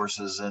road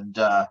courses. And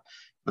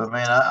but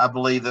man, I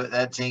believe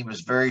that team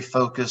is very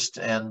focused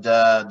and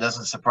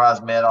doesn't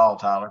surprise me at all,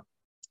 Tyler.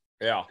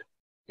 Yeah,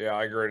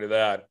 I agree to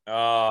that.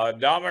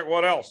 Dominic,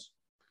 what else?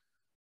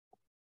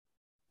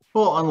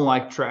 Well,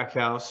 unlike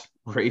Trackhouse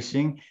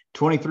Racing,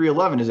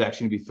 2311 is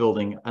actually going to be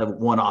fielding a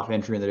one-off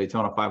entry in the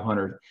Daytona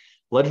 500.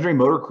 Legendary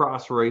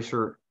motocross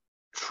racer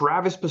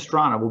Travis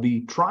Pastrana will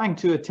be trying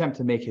to attempt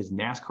to make his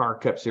NASCAR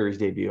Cup Series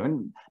debut.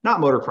 And not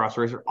motocross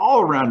racer,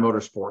 all-around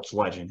motorsports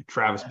legend,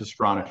 Travis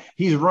Pastrana.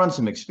 He's run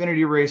some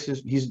Xfinity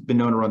races. He's been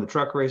known to run the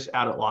truck race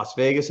out at Las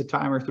Vegas a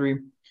time or three.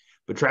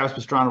 But Travis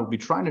Pastrana will be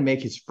trying to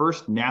make his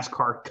first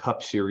NASCAR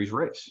Cup Series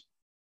race.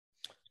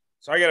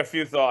 So I got a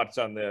few thoughts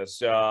on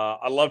this.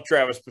 I love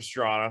Travis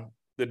Pastrana.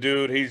 The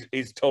dude,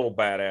 he's total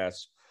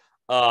badass.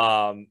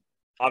 I'm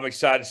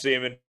excited to see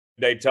him in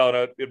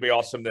Daytona. It'd be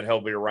awesome that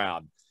he'll be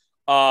around.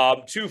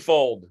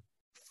 Twofold.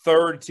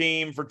 Third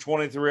team for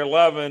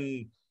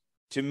 2311.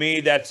 to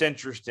me, that's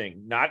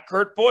interesting. Not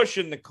Kurt Busch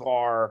in the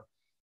car,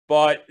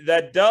 but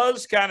that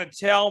does kind of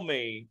tell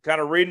me,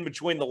 kind of reading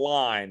between the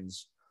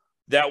lines,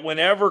 that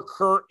whenever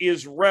Kurt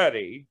is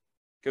ready,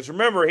 because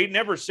remember, he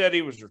never said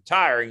he was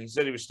retiring. He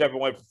said he was stepping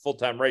away from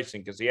full-time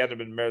racing because he hadn't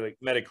been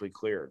medically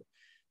cleared.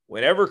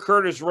 Whenever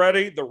Kurt is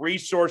ready, the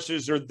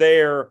resources are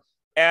there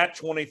at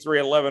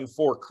 2311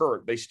 for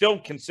Kurt. They still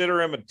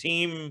consider him a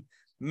team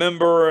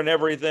member and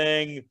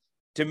everything.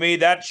 To me,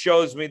 that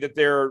shows me that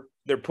they're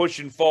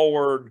pushing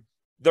forward.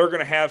 They're going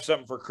to have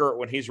something for Kurt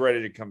when he's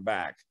ready to come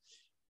back.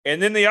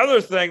 And then the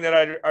other thing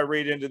that I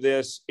read into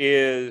this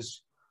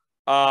is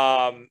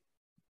Helio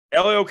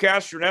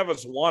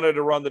Castroneves wanted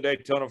to run the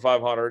Daytona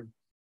 500.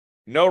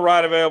 No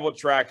ride available at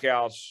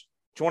Trackhouse.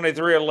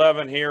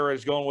 2311 here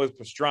is going with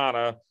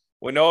Pistrana.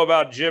 We know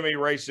about Jimmy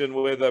racing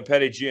with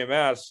Petty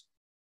GMS.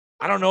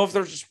 I don't know if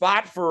there's a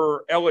spot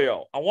for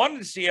Helio. I wanted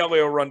to see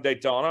Helio run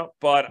Daytona,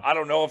 but I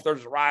don't know if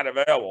there's a ride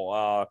available.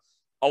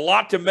 A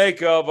lot to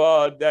make of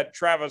that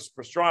Travis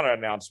Pastrana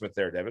announcement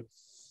there, David.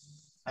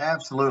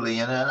 Absolutely.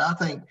 And I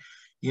think,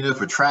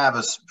 for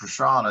Travis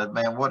Pastrana,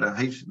 man,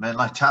 he's been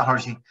like Tyler,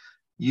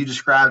 you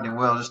described him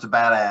well, just a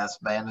badass,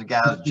 man. The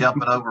guy's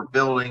jumping over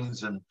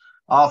buildings and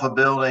off of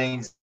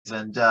buildings.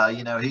 And,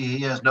 he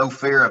has no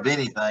fear of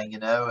anything,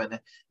 and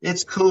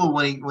it's cool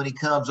when he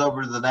comes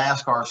over to the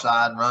NASCAR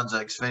side and runs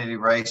an Xfinity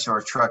race or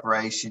a truck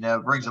race,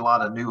 it brings a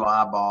lot of new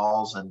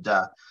eyeballs, and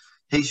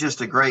he's just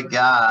a great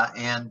guy.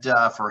 And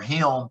for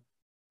him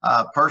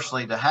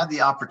personally to have the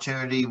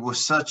opportunity with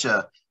such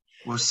a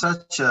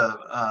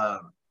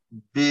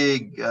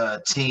big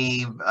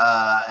team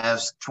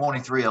as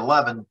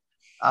 2311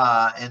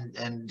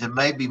 and to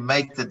maybe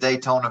make the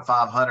Daytona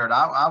 500,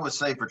 I would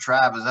say for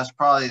Travis, that's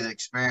probably the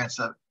experience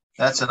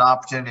that's an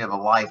opportunity of a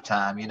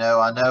lifetime.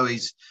 I know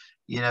he's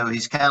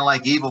kind of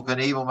like Evel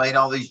Knievel, made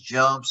all these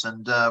jumps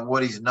and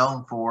what he's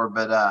known for,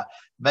 but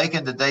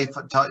making the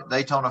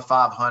Daytona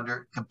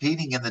 500,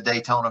 competing in the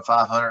Daytona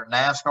 500,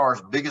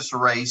 NASCAR's biggest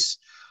race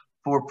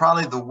for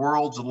probably the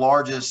world's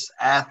largest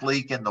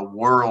athlete in the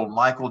world,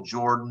 Michael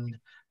Jordan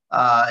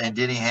and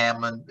Denny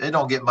Hamlin. It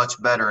don't get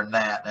much better than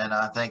that. And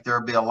I think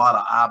there'll be a lot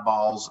of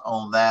eyeballs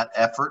on that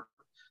effort.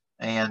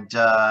 And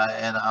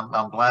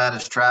I'm glad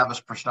it's Travis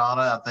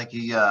Pastrana.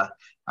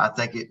 I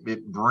think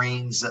it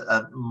brings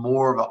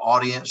more of an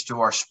audience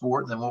to our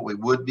sport than what we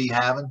would be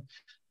having.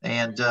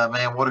 And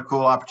man, what a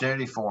cool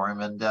opportunity for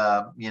him. And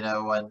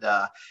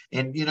Tyler,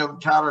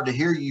 to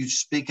hear you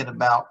speaking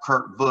about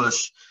Kurt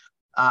Busch,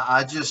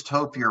 I just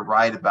hope you're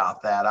right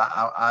about that.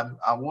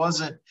 I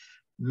wasn't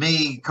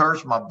me.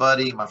 Kurt's my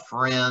buddy, my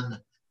friend.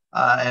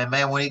 And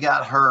man, when he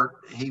got hurt,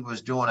 he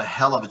was doing a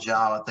hell of a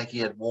job. I think he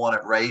had won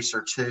a race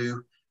or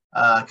two.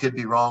 Could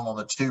be wrong on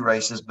the two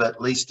races, but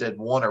at least had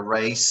won a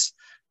race.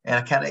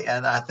 And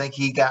I think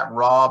he got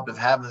robbed of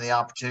having the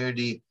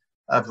opportunity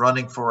of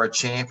running for a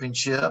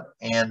championship.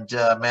 And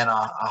man,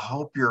 I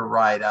hope you're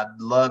right. I'd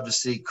love to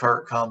see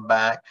Kurt come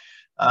back.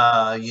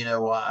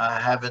 I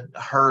haven't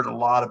heard a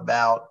lot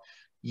about,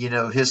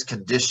 his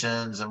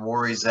conditions and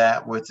where he's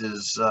at with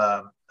his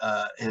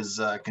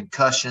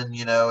concussion,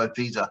 if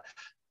he's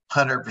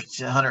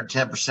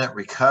 110%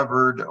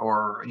 recovered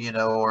or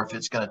if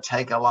it's going to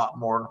take a lot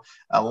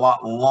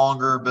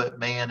longer. But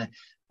man,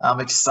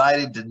 I'm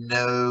excited to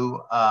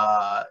know,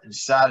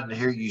 excited to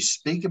hear you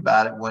speak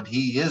about it when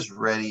he is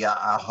ready.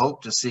 I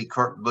hope to see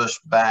Kurt Busch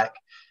back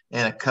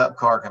in a Cup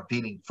car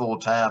competing full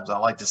times. I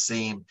like to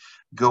see him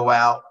go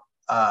out,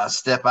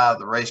 step out of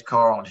the race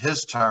car on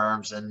his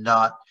terms and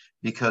not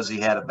because he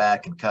had a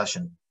bad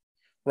concussion.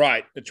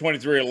 Right. The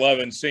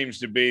 2311 seems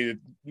to be,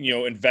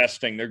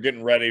 investing. They're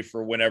getting ready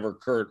for whenever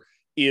Kurt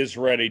is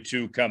ready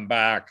to come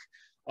back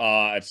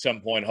at some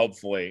point,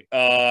 hopefully.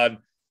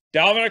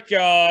 Dominic,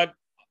 a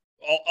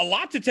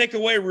lot to take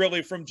away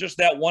really from just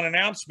that one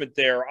announcement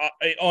there.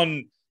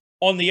 On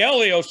the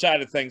Helio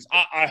side of things,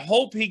 I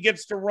hope he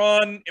gets to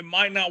run. It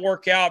might not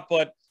work out,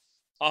 but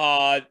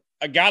a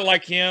guy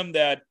like him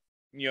that,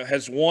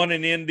 has won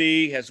an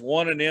Indy, has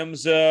won an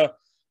IMSA,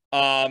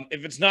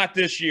 if it's not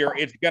this year,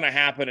 it's going to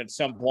happen at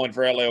some point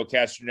for Helio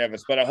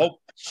Castroneves. But I hope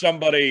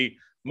somebody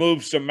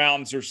moves some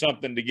mountains or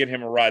something to get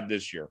him a ride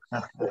this year.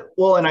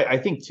 Well, and I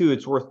think, too,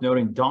 it's worth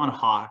noting Don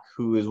Hawk,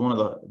 who is one of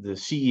the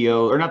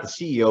CEO, or not the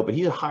CEO, but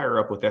he's a higher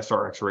up with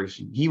SRX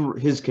Racing.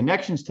 His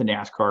connections to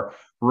NASCAR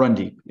run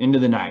deep into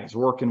the 90s,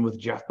 working with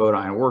Jeff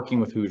Bodine, working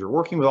with Hoosier,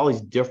 working with all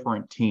these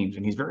different teams.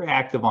 And he's very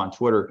active on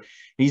Twitter.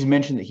 He's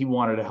mentioned that he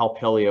wanted to help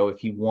Helio if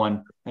he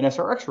won an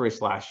SRX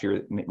race last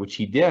year, which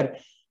he did.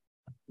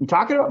 And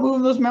talking about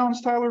moving those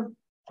mountains, Tyler,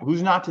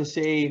 who's not to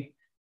say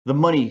the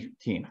money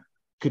team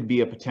could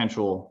be a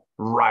potential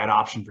ride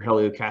option for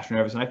Helio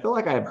Castroneves. And I feel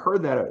like I've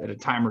heard that at a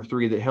time or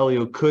three that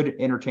Helio could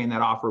entertain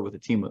that offer with a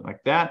team like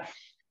that.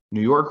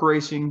 New York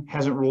Racing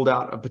hasn't ruled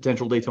out a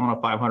potential Daytona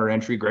 500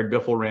 entry. Greg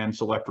Biffle ran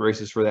select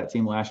races for that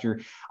team last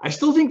year. I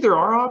still think there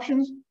are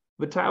options,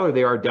 but Tyler,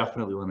 they are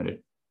definitely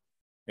limited.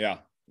 Yeah,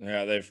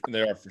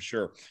 they are for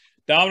sure.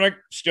 Dominic,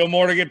 still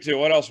more to get to.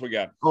 What else we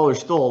got? Oh, there's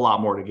still a lot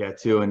more to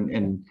get to.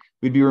 And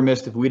we'd be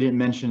remiss if we didn't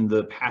mention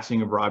the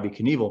passing of Robbie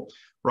Knievel.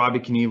 Robbie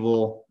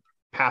Knievel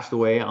passed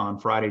away on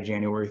Friday,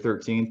 January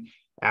 13th,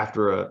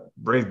 after a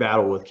brave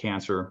battle with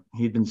cancer.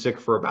 He'd been sick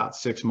for about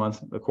 6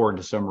 months, according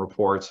to some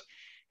reports.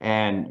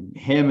 And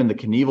him and the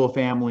Knievel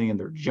family and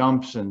their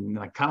jumps and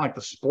like kind of like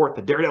the sport,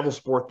 the daredevil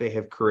sport they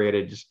have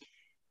created, just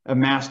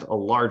amassed a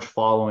large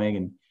following.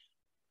 And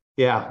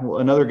yeah, well,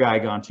 another guy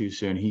gone too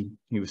soon. He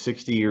was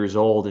 60 years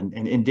old.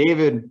 And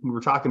David, we were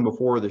talking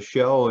before the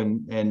show,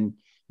 and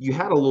you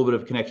had a little bit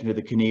of connection to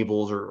the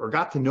Knievels or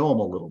got to know them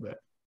a little bit.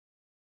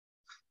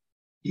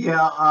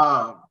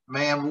 Yeah,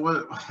 man,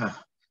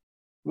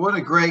 what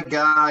a great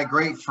guy,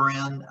 great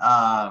friend.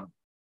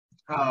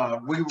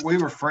 We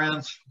were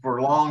friends for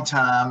a long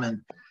time,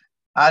 and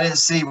I didn't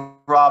see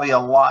Robbie a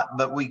lot,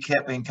 but we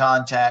kept in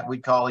contact.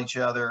 We'd call each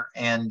other,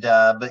 and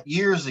but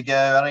years ago,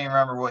 I don't even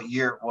remember what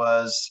year it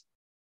was.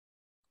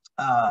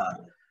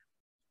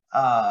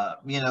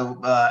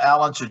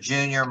 Alan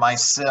Jr.,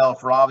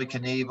 myself, Robbie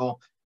Knievel,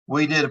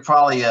 we did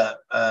probably a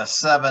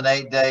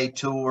 7-8 day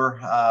tour.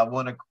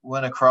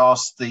 Went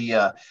across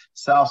the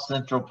south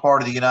central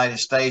part of the United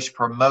States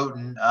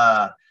promoting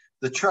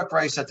the truck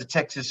race at the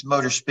Texas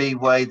Motor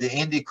Speedway, the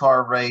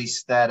IndyCar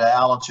race that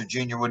Alan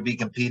Jr. would be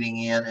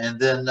competing in, and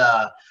then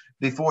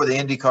before the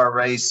IndyCar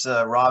race,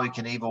 Robbie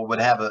Knievel would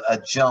have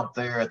a jump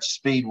there at the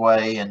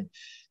Speedway, and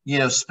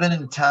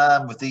spending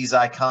time with these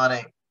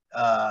iconic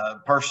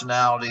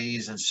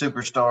personalities and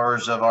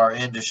superstars of our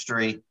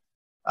industry.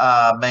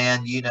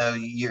 Man,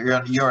 you're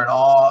in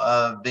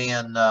awe of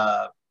being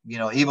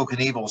Evel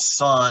Knievel's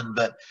son,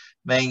 but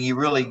man, you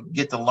really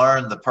get to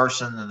learn the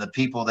person and the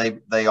people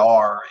they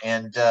are.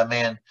 And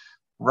man,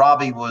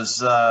 Robbie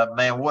was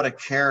man, what a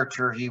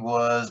character he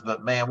was,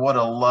 but man, what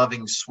a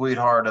loving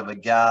sweetheart of a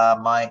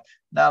guy.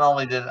 Not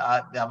only did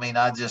I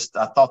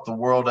thought the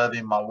world of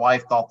him. My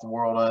wife thought the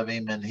world of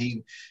him,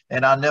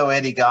 and I know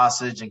Eddie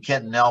Gossage and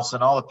Kenton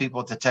Nelson, all the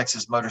people at the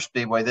Texas Motor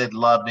Speedway, they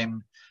loved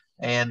him.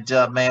 And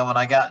man, when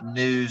I got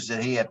news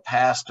that he had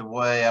passed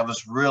away, I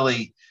was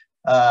really,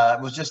 it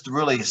was just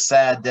really a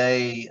sad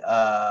day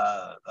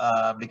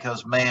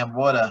because man,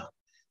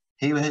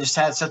 he just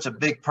had such a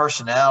big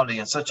personality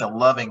and such a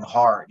loving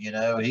heart.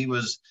 He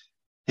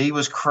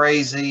was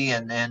crazy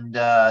and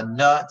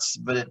nuts,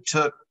 but it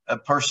took a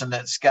person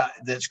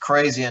that's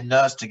crazy and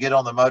nuts to get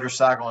on the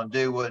motorcycle and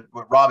do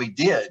what Robbie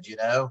did.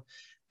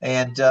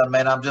 And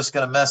man, I'm just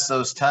going to miss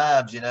those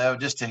times,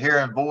 just to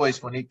hear his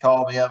voice when he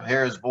called me up, and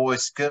hear his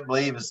voice. Couldn't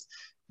believe his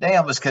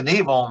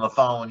Knievel on the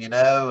phone,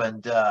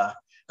 and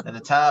the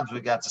times we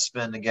got to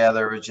spend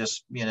together was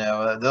just,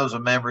 those are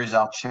memories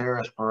I'll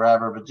cherish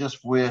forever, but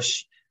just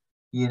wish,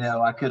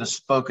 I could have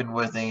spoken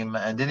with him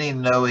and didn't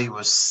even know he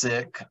was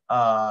sick.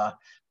 But,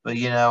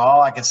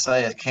 all I can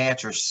say is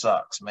cancer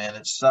sucks, man.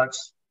 It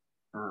sucks.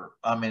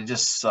 It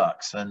just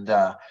sucks. And,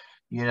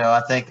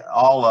 I think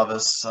all of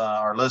us,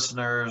 our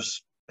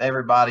listeners,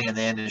 everybody in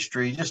the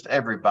industry, just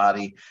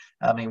everybody.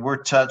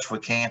 We're touched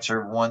with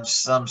cancer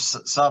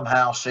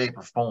somehow, shape,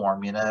 or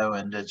form,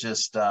 and it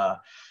just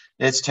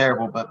it's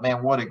terrible. But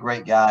man, what a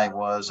great guy he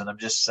was, and I'm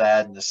just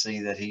saddened to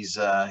see that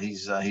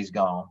he's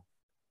gone.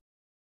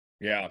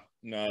 Yeah,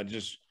 no,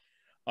 just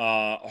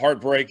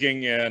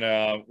heartbreaking,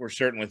 and we're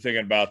certainly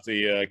thinking about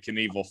the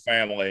Knievel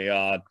family.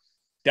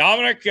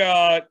 Dominic,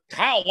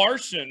 Kyle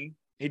Larson,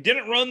 he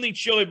didn't run the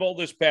Chili Bowl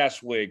this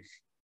past week,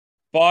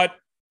 but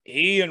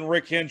he and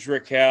Rick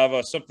Hendrick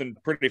have something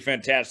pretty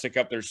fantastic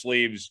up their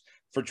sleeves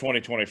for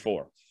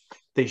 2024.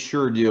 They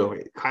sure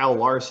do. Kyle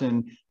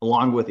Larson,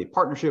 along with a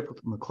partnership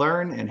with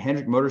McLaren and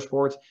Hendrick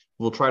Motorsports,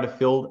 will try to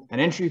fill an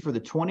entry for the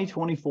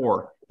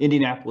 2024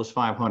 Indianapolis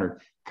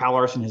 500. Kyle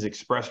Larson has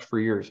expressed for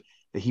years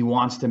that he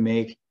wants to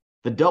make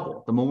the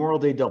Memorial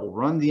Day double,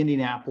 run the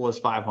Indianapolis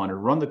 500,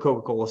 run the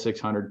Coca-Cola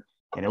 600,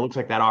 and it looks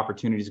like that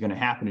opportunity is going to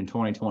happen in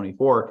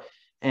 2024.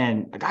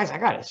 And guys, I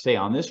got to say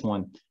on this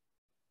one,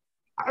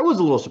 I was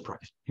a little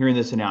surprised hearing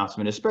this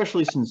announcement,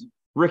 especially since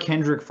Rick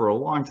Hendrick for a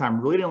long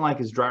time really didn't like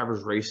his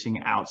drivers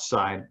racing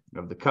outside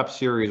of the Cup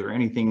Series or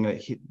anything that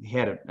he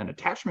had an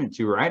attachment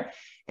to, right?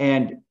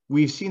 And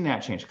we've seen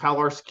that change. Kyle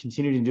Larson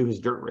continued to do his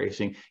dirt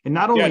racing and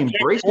not only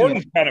embracing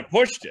it, kind of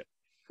pushed it.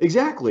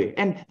 Exactly.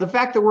 And the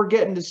fact that we're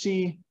getting to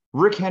see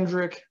Rick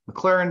Hendrick,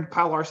 McLaren,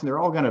 Kyle Larson, they're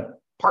all going to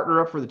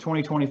partner up for the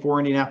 2024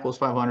 Indianapolis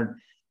 500.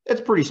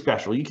 That's pretty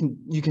special. You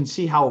can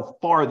see how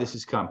far this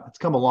has come. It's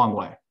come a long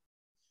way.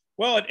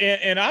 Well,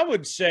 and I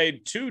would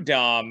say too,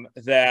 Dom,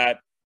 that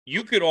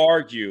you could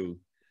argue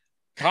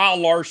Kyle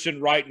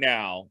Larson right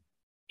now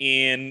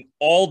in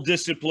all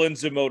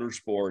disciplines of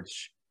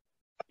motorsports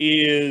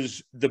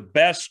is the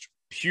best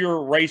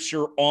pure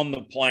racer on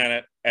the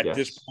planet at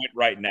this point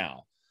right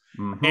now.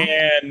 Mm-hmm.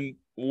 And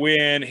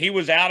when he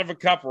was out of a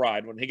Cup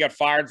ride, when he got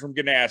fired from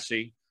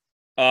Ganassi,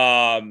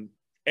 AJ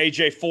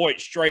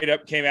Foyt straight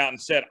up came out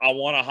and said, I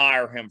want to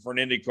hire him for an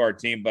IndyCar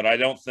team, but I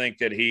don't think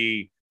that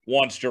he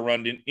wants to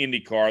run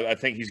IndyCar. I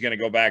think he's going to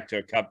go back to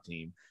a Cup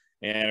team.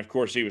 And, of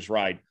course, he was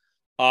right.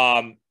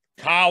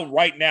 Kyle,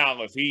 right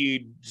now, if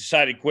he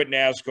decided to quit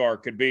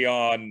NASCAR, could be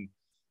on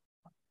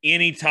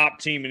any top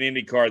team in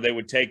IndyCar. They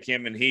would take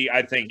him, and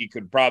I think he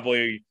could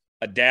probably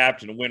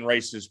adapt and win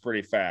races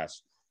pretty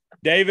fast.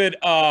 David,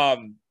 I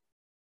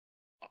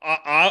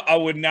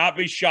would not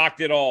be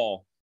shocked at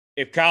all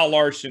if Kyle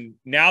Larson,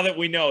 now that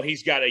we know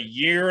he's got a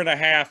year and a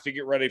half to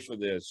get ready for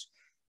this,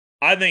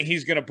 I think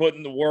he's going to put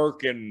in the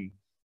work, and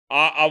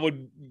I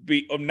would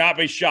not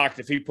be shocked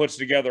if he puts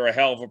together a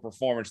hell of a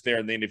performance there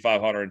in the Indy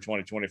 500 in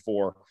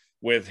 2024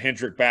 with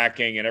Hendrick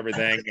backing and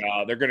everything.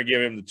 They're going to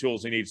give him the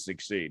tools he needs to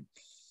succeed.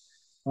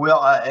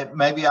 Well,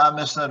 maybe I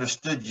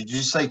misunderstood you. Did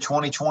you say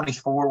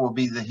 2024 will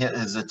be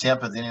his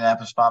attempt at the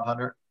Indianapolis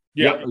 500?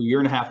 Yeah, yep, a year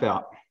and a half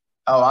out.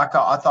 Oh, I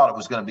thought it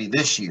was going to be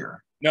this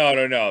year. No,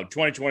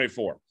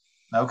 2024.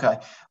 Okay.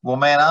 Well,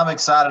 man, I'm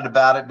excited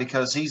about it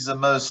because he's the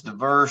most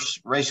diverse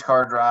race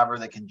car driver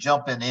that can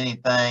jump in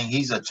anything.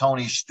 He's a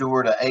Tony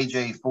Stewart, a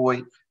AJ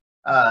Foyt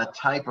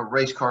type of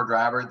race car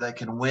driver that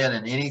can win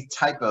in any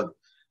type of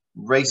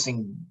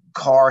racing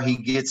car he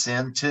gets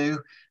into.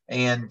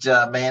 And,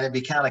 man, it'd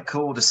be kind of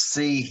cool to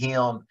see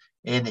him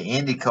in the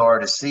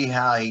IndyCar to see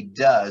how he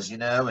does, you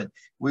know. And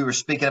we were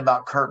speaking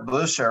about Kurt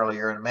Busch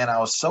earlier, and, man, I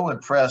was so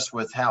impressed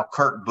with how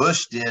Kurt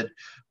Busch did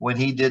when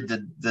he did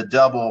the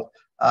double.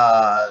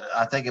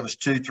 I think it was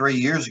 2-3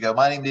 years ago,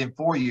 might even be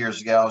 4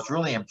 years ago. I was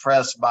really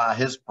impressed by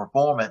his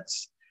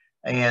performance.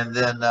 And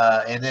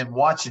then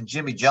watching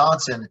Jimmy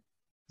Johnson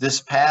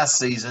this past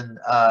season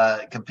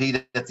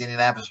compete at the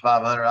Indianapolis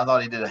 500, I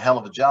thought he did a hell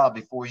of a job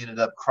before he ended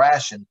up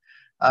crashing.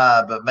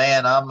 But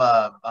man,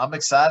 I'm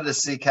excited to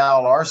see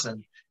Kyle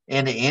Larson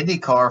in the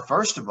IndyCar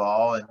first of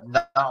all, and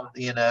not,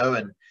 you know,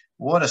 and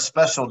what a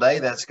special day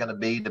that's going to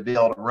be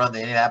able to run the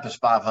Indianapolis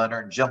 500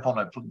 and jump on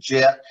a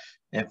jet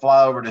and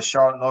fly over to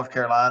Charlotte, North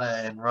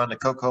Carolina, and run the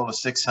Coca-Cola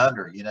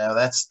 600. You know,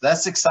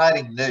 that's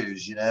exciting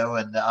news. You know,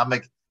 and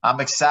I'm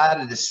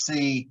excited to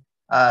see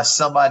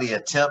somebody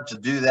attempt to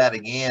do that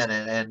again,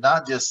 and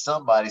not just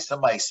somebody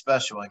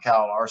special in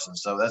Kyle Larson.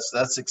 So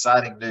that's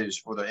exciting news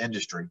for the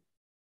industry.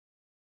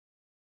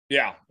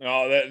 Yeah,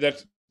 no,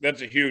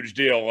 that's a huge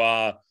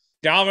deal.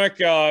 Dominic,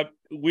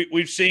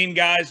 we've seen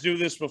guys do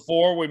this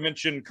before. We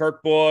mentioned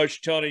Kurt Busch,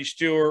 Tony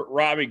Stewart,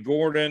 Robbie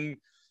Gordon,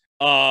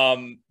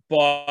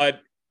 but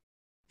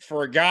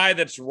for a guy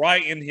that's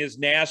right in his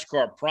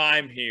NASCAR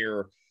prime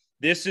here,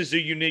 this is a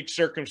unique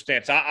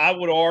circumstance. I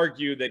would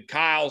argue that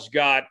Kyle's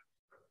got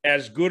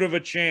as good of a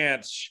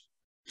chance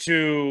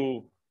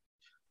to,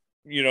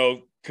 you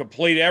know,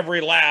 complete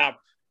every lap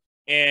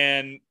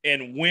and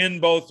win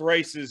both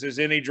races as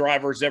any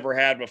driver's ever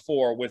had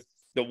before, with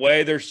the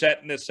way they're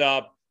setting this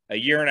up a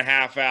year and a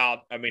half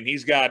out. I mean,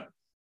 he's got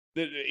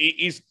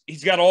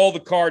all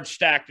the cards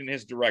stacked in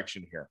his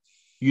direction here.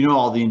 You know,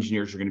 all the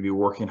engineers are going to be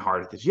working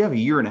hard at this. You have a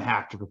year and a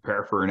half to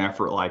prepare for an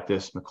effort like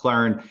this.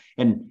 McLaren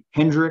and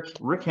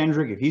Rick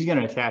Hendrick, if he's going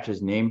to attach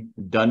his name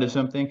done to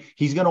something,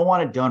 he's going to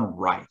want it done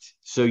right.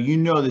 So you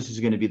know this is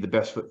going to be the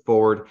best foot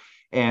forward.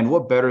 And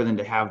what better than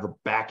to have the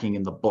backing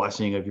and the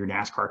blessing of your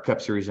NASCAR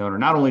Cup Series owner?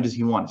 Not only does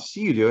he want to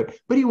see you do it,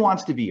 but he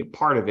wants to be a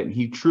part of it. And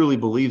he truly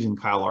believes in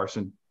Kyle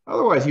Larson.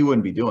 Otherwise, he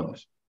wouldn't be doing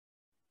this.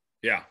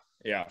 Yeah,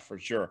 for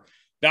sure.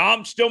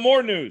 Dom, still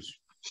more news.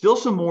 Still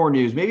some more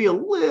news, maybe a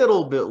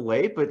little bit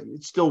late, but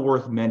it's still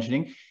worth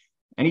mentioning.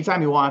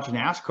 Anytime you watch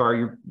NASCAR,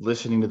 you're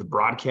listening to the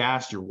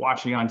broadcast, you're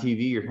watching it on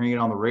TV, you're hearing it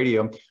on the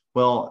radio.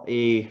 Well,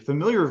 a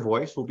familiar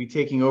voice will be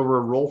taking over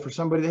a role for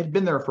somebody that had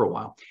been there for a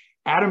while.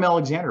 Adam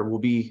Alexander will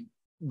be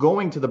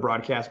going to the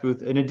broadcast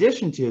booth in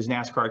addition to his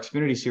NASCAR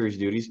Xfinity Series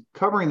duties,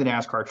 covering the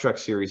NASCAR Truck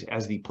Series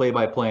as the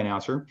play-by-play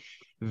announcer.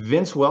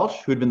 Vince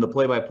Welch, who had been the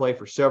play-by-play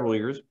for several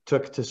years,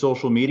 took to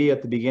social media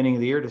at the beginning of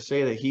the year to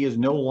say that he is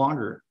no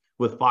longer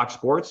with Fox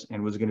Sports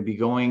and was going to be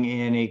going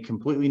in a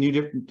completely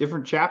new,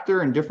 different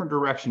chapter and different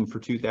direction for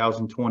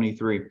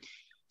 2023.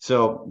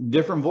 So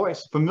different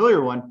voice,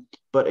 familiar one,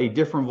 but a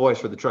different voice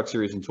for the Truck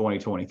Series in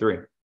 2023.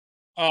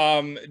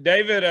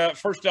 David,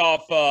 first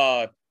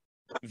off,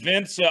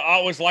 Vince, I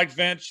always liked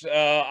Vince.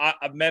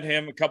 I've met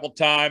him a couple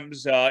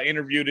times,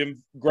 interviewed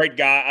him. Great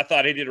guy. I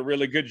thought he did a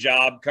really good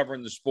job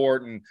covering the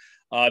sport and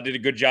did a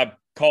good job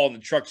calling the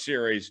Truck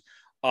Series.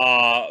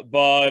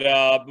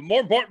 But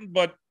more important,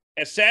 but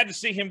it's sad to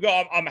see him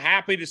go. I'm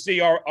happy to see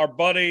our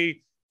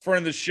buddy, friend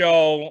of the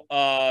show,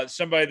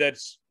 somebody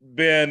that's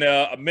been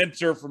a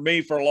mentor for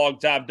me for a long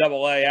time,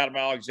 AA, Adam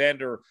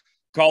Alexander,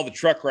 call the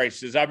truck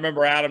races. I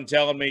remember Adam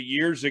telling me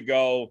years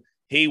ago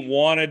he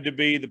wanted to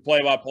be the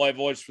play-by-play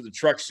voice for the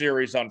Truck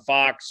Series on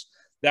Fox.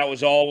 That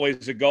was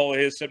always a goal of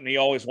his, something he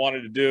always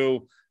wanted to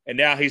do, and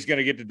now he's going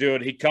to get to do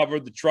it. He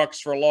covered the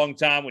trucks for a long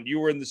time when you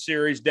were in the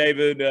series,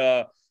 David,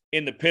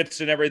 in the pits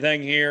and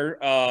everything here.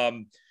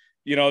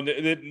 You know,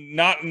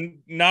 not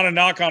a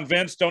knock on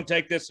Vince. Don't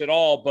take this at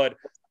all, but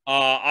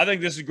I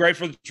think this is great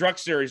for the Truck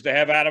Series to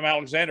have Adam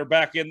Alexander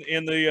back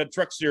in the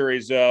Truck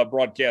Series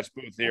broadcast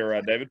booth here,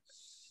 David.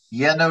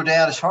 Yeah, no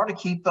doubt. It's hard to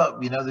keep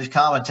up. You know, these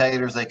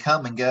commentators, they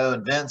come and go,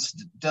 and Vince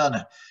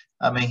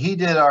he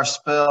did our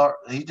spell.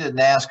 He did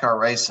NASCAR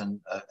racing.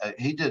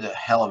 He did a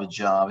hell of a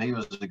job. He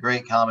was a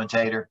great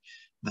commentator.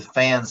 The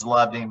fans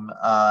loved him.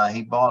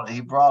 He brought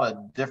a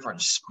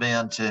different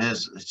spin to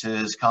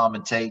his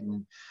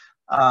commentating.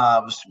 I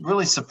was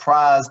really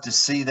surprised to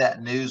see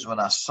that news when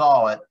I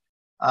saw it.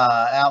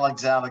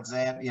 Alex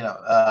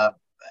Alexander,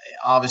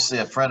 obviously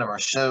a friend of our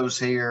shows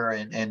here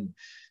and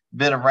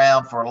been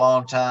around for a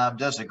long time,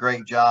 does a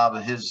great job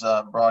of his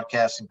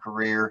broadcasting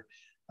career.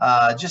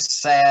 Just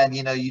sad,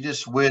 you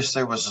just wish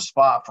there was a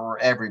spot for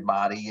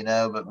everybody,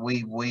 but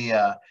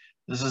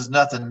this is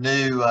nothing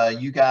new.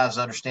 You guys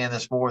understand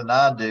this more than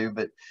I do,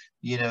 but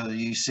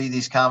you see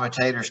these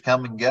commentators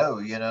come and go,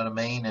 you know what I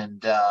mean?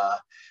 And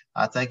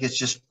I think it's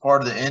just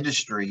part of the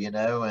industry, and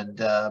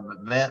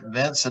but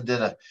Vince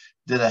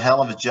did a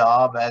hell of a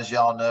job, as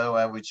y'all know,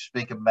 and we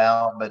speak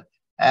about. But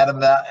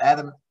Adam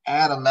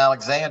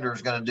Alexander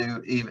is going to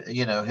do even,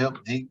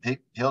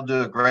 he'll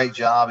do a great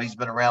job. He's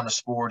been around the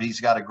sport.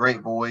 He's got a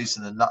great voice,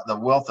 and the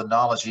wealth of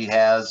knowledge he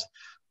has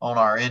on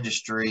our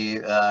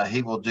industry,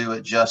 he will do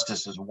it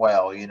justice as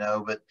well,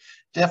 but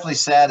definitely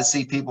sad to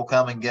see people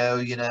come and go,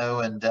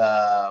 and,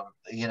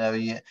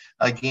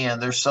 again,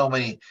 there's so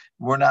many,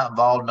 we're not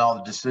involved in all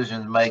the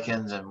decision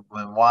makings and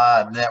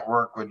why a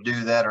network would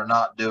do that or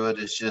not do it.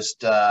 It's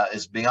just,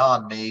 it's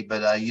beyond me,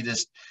 but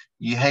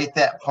you hate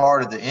that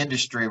part of the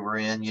industry we're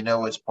in,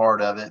 it's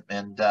part of it.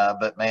 And,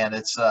 but man,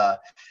 it's, I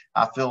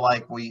feel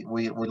like we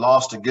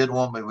lost a good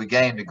one, but we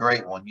gained a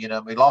great one.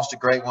 We lost a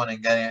great one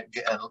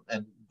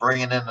and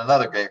bringing in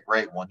another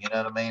great one. You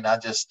know what I mean?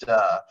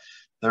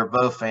 They're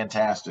both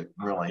fantastic,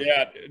 really.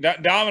 Yeah,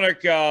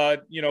 Dominic.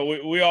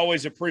 We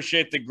always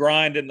appreciate the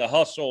grind and the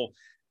hustle,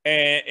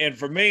 and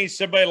for me,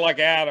 somebody like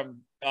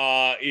Adam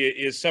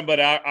is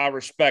somebody I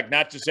respect,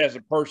 not just as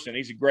a person.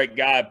 He's a great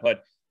guy,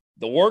 but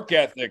the work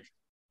ethic.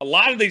 A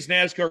lot of these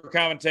NASCAR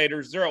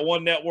commentators, they're at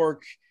one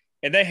network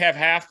and they have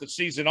half the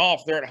season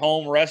off. They're at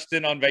home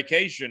resting on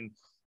vacation.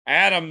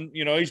 Adam,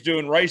 he's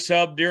doing Race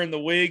Hub during the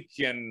week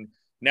and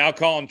now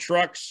calling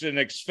trucks and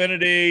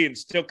Xfinity and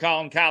still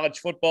calling college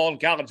football and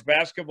college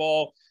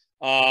basketball.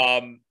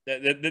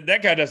 That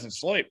guy doesn't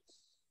sleep.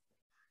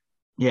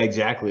 Yeah,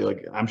 exactly.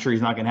 Like, I'm sure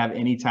he's not going to have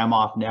any time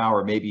off now,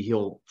 or maybe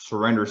he'll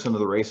surrender some of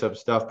the Race Hub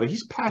stuff, but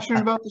he's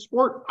passionate about the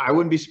sport. I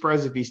wouldn't be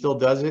surprised if he still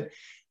does it.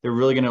 They're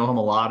really going to owe him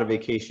a lot of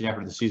vacation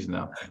after the season,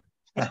 though.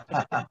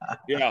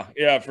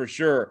 Yeah, for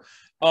sure.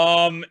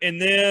 And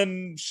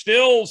then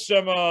still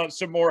some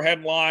more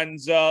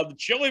headlines. The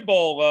Chili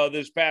Bowl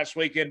this past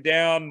weekend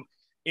down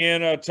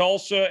in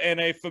Tulsa, and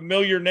a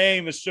familiar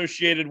name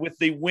associated with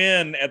the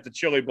win at the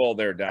Chili Bowl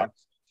there, Don.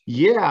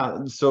 Yeah,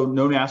 so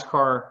no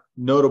NASCAR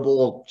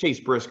notable. Chase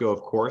Briscoe, of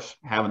course,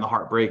 having the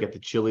heartbreak at the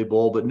Chili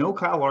Bowl, but no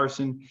Kyle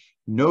Larson,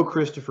 no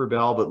Christopher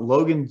Bell, but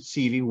Logan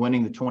Seavey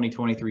winning the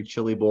 2023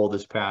 Chili Bowl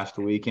this past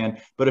weekend.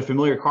 But a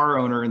familiar car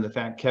owner in the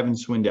fact, Kevin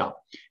Swindell.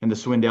 And the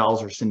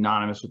Swindells are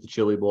synonymous with the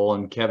Chili Bowl,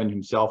 and Kevin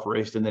himself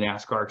raced in the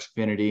NASCAR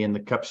Xfinity and the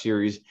Cup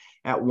Series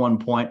at one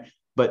point.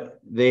 But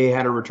they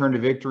had a return to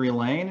victory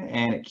lane,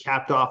 and it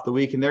capped off the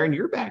weekend there in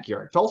your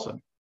backyard, Tulsa.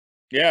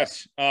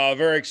 Yes,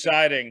 very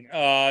exciting.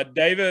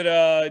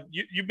 David,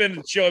 you've been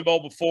to the Chili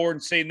Bowl before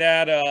and seen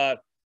that.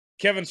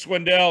 Kevin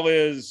Swindell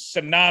is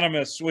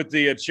synonymous with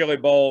the Chili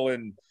Bowl,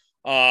 and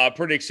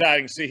pretty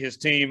exciting to see his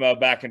team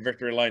back in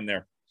victory lane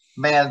there.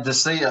 Man, to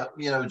see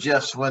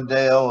Jeff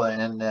Swindell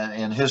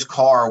and his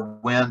car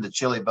win the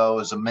Chili Bowl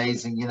is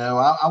amazing.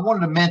 I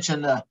wanted to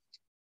mention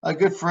a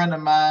good friend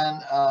of mine,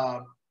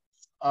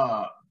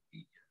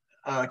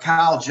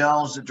 Kyle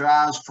Jones, that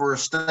drives for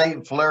State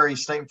and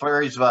Flurry's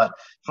Flurry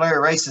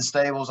Racing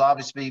Stables.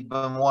 Obviously,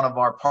 been one of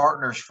our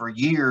partners for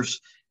years.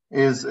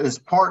 Is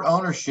part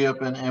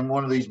ownership in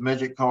one of these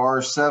midget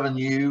cars,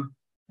 7U,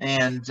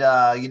 and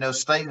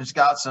Staten's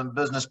got some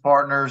business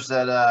partners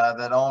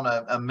that own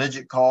a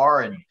midget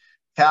car, and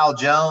Kyle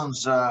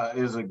Jones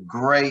is a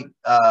great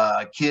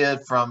kid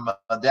from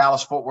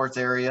Dallas Fort Worth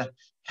area,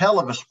 hell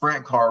of a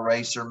sprint car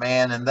racer,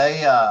 man, and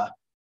they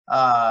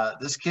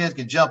this kid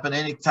can jump in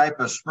any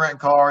type of sprint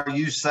car,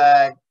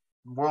 USAC,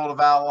 World of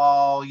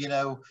Outlaw,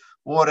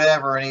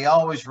 whatever, and he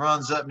always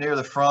runs up near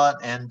the front,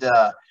 and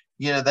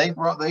they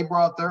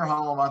brought their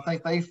home. I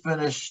think they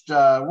finished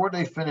where'd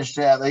they finish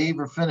at? They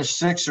either finished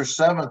 6th or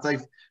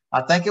 7th.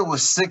 I think it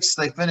was 6th.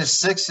 They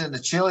finished 6th in the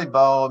Chili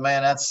Bowl.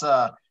 Man,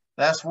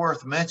 that's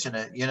worth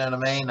mentioning. You know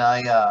what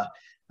I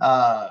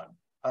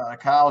mean?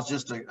 Kyle's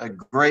just a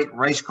great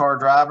race car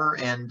driver.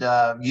 And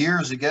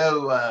years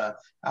ago,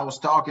 I was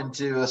talking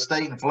to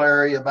State and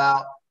Flurry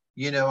about,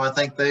 I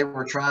think they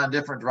were trying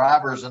different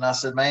drivers, and I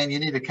said, man, you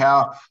need to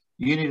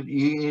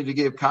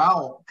give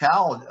Kyle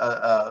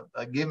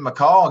give him a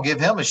call, give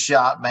him a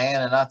shot,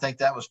 man. And I think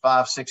that was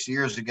 5-6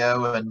 years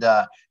ago, and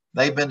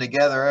they've been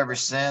together ever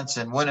since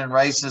and winning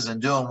races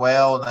and doing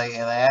well. And they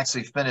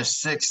actually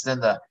finished 6th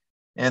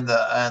in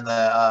the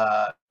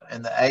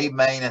A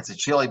main at the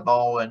Chili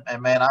Bowl.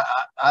 And man,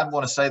 I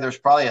want to say there's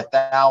probably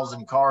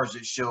 1,000 cars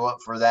that show up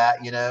for that,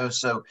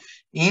 So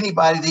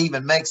anybody that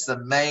even makes the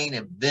main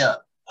event,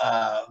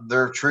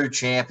 they're true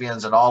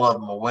champions, and all of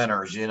them are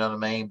winners. You know what I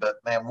mean? But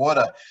man, what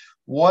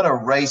a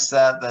race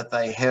that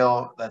they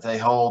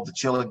hold the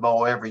Chili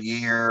Bowl every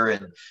year.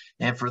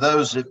 And for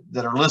those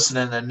that are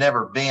listening and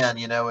never been,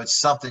 it's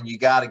something you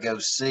got to go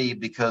see,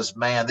 because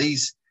man,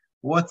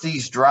 what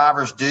these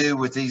drivers do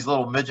with these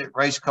little midget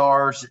race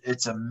cars,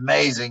 it's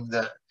amazing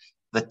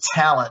the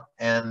talent,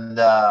 and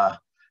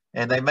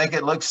they make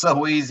it look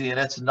so easy, and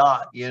it's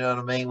not. You know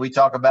what I mean? We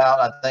talk about,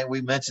 I think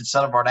we mentioned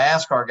some of our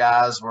NASCAR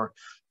guys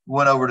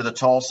went over to the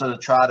Tulsa to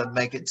try to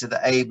make it to the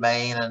A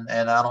main,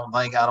 and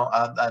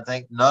I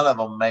think none of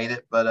them made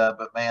it. But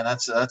man,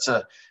 it's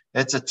a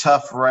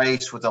tough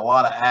race with a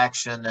lot of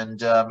action, and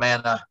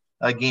man,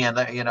 again,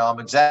 I'm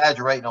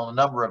exaggerating on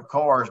the number of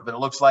cars, but it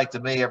looks like to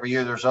me every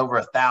year there's over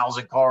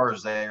 1,000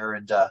 cars there,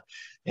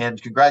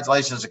 and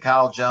congratulations to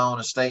Kyle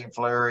Jones, Staten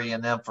Fleury,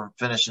 and them for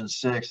finishing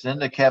sixth, and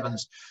to Kevin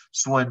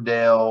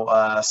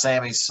Swindell,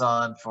 Sammy's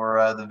son,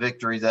 for the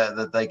victory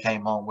that they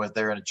came home with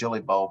there in a Chili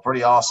Bowl.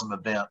 Pretty awesome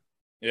event.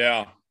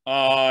 Yeah.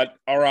 All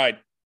right.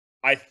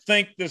 I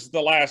think this is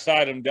the last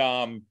item,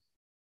 Dom.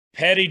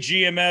 Petty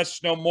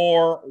GMS no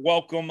more.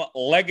 Welcome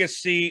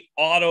Legacy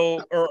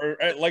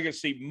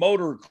Legacy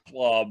Motor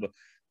Club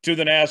to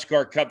the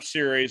NASCAR Cup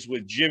Series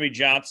with Jimmy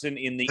Johnson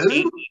in the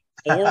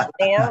 84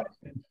 car.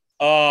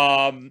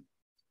 I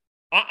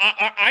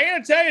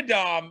gotta tell you,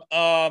 Dom,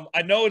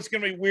 I know it's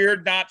gonna be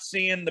weird not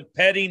seeing the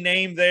Petty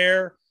name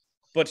there,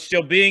 but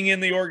still being in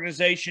the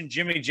organization,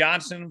 Jimmy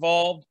Johnson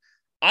involved.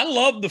 I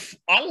like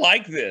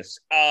this.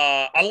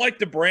 I like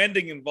the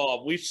branding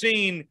involved. We've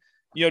seen,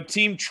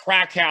 Team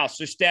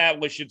Trackhouse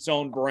establish its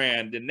own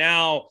brand, and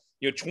now,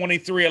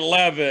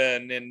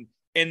 2311,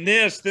 and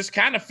this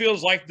kind of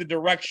feels like the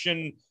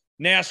direction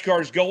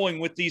NASCAR is going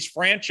with these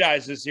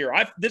franchises here.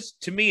 This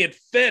to me, it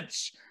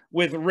fits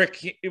with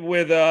Richard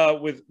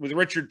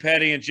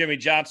Petty and Jimmy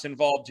Johnson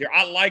involved here.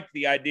 I like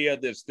the idea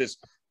of this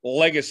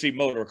Legacy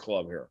Motor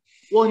Club here.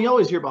 Well, and you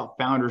always hear about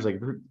founders like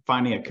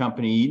finding a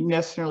company, you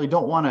necessarily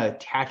don't want to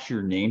attach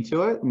your name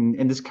to it.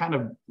 And this kind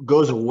of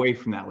goes away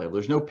from that label.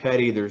 There's no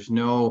Petty, there's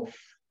no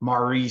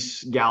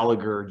Maurice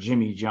Gallagher,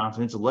 Jimmy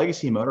Johnson. It's a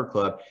Legacy Motor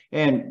Club.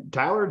 And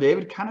Tyler,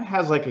 David, kind of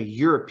has like a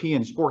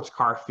European sports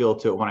car feel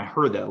to it when I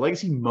heard that.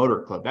 Legacy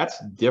Motor Club.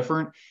 That's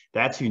different.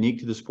 That's unique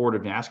to the sport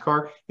of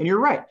NASCAR. And you're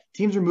right.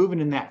 Teams are moving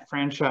in that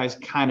franchise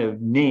kind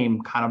of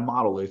name, kind of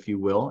model, if you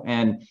will.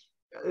 And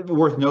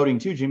worth noting,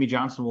 too, Jimmy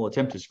Johnson will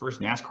attempt his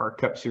first NASCAR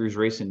Cup Series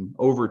race in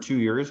over 2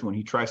 years when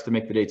he tries to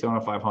make the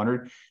Daytona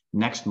 500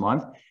 next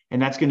month.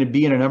 And that's going to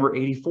be in a number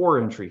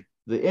 84 entry,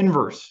 the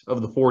inverse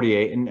of the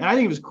 48. And I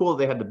think it was cool that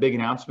they had the big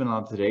announcement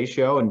on today's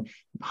show and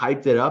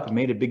hyped it up and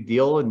made a big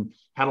deal and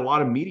had a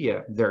lot of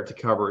media there to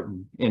cover it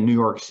in New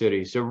York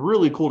City. So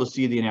really cool to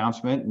see the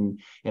announcement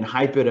and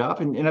hype it up.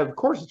 And of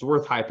course, it's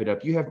worth hyping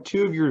up. You have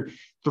two of your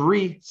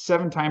 3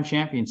 7-time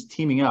champions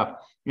teaming up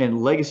in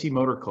Legacy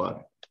Motor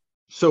Club.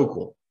 So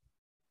cool.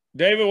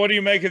 David, what do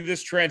you make of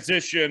this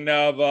transition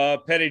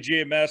of Petty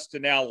GMS to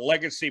now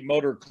Legacy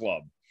Motor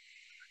Club?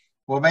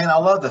 Well, man, I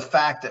love the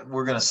fact that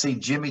we're going to see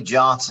Jimmy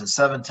Johnson,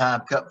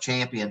 7-time Cup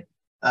champion,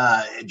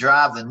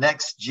 drive the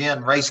next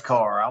gen race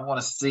car. I want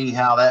to see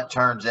how that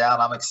turns out.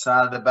 I'm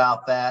excited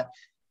about that.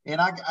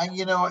 And I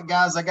you know what,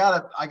 guys, I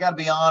gotta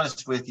be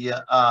honest with you.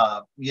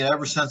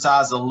 Ever since I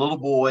was a little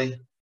boy,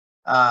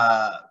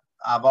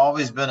 I've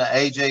always been an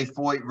AJ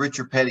Foyt,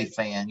 Richard Petty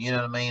fan. You know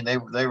what I mean?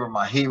 They were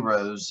my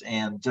heroes.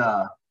 And,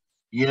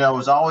 it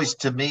was always,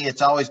 to me,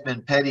 it's always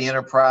been Petty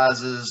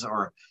Enterprises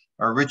or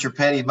Richard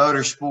Petty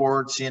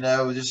Motorsports,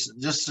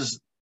 just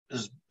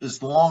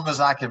as long as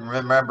I can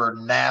remember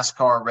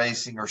NASCAR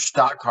racing or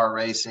stock car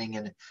racing.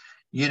 And,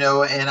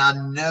 and I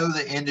know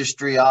the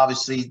industry,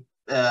 obviously,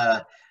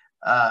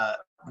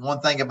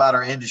 one thing about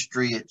our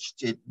industry,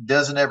 it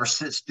doesn't ever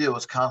sit still.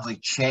 It's constantly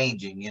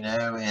changing,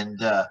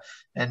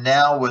 and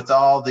now with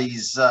all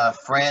these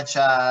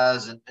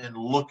franchise and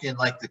looking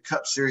like the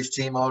Cup Series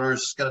team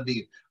owners, it's going to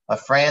be a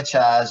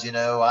franchise. I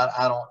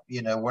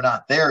don't, we're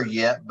not there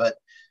yet, but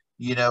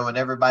and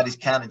everybody's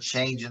kind of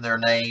changing their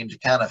name to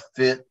kind of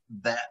fit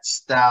that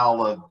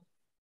style of,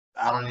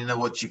 I don't even know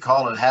what you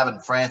call it, having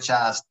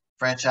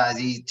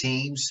franchisee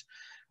teams.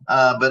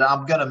 But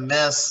I'm going to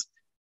miss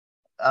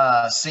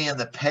seeing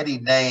the Petty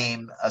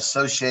name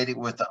associated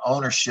with the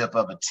ownership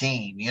of a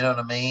team. You know what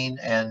I mean?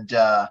 And,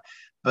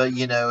 but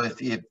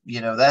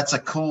if that's a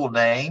cool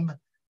name.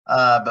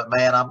 But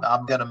man,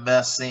 I'm going to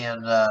miss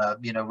seeing,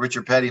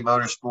 Richard Petty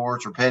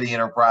Motorsports or Petty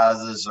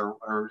Enterprises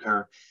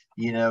or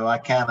I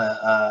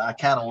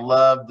kind of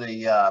love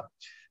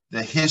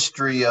the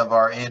history of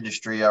our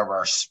industry, of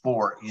our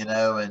sport,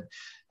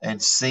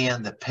 and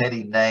seeing the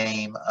Petty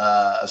name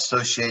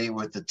associated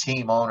with the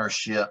team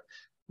ownership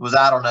was,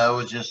 I don't know,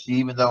 it's just,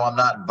 even though I'm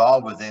not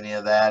involved with any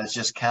of that, it's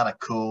just kind of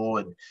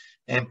cool.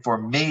 And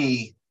for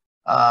me,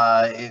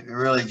 it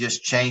really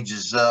just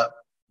changes up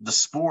the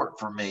sport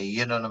for me,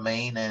 you know what I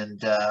mean?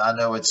 And I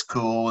know it's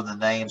cool and the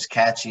name's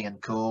catchy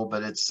and cool,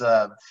 but it's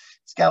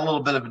got a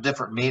little bit of a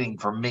different meaning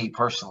for me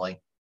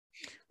personally.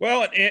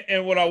 Well,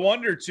 and what I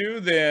wonder too,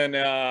 then,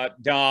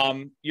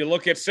 Dom, you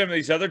look at some of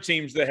these other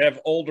teams that have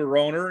older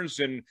owners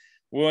and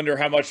we wonder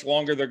how much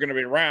longer they're going to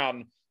be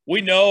around.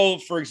 We know,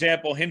 for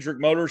example, Hendrick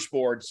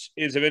Motorsports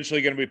is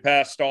eventually going to be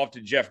passed off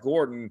to Jeff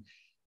Gordon.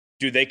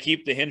 Do they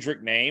keep the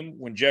Hendrick name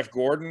when Jeff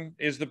Gordon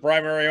is the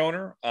primary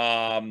owner?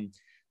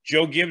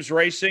 Joe Gibbs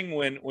Racing,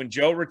 when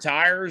Joe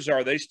retires,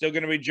 are they still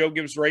going to be Joe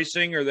Gibbs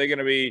Racing? Or are they going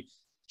to be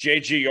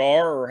JGR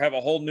or have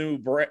a whole new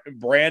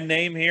brand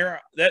name here.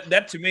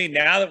 That to me,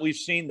 now that we've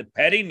seen the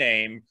Petty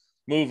name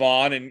move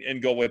on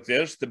and go with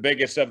this, the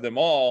biggest of them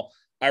all,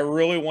 I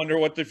really wonder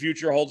what the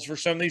future holds for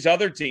some of these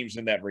other teams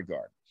in that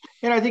regard.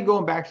 And I think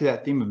going back to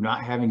that theme of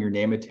not having your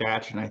name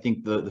attached, and I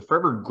think the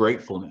forever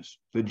gratefulness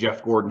that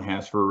Jeff Gordon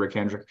has for Rick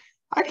Hendrick,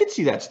 I could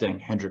see that staying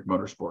Hendrick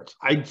Motorsports.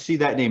 I'd see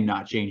that name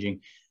not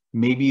changing.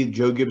 Maybe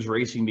Joe Gibbs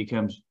Racing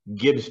becomes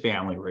Gibbs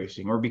Family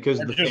Racing, or because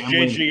or the just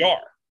family, JGR.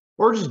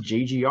 Or just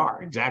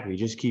JGR. Exactly.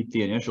 Just keep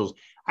the initials.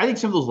 I think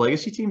some of those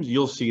legacy teams,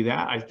 you'll see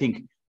that. I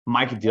think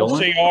Mike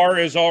Dillon.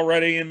 LCR is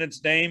already in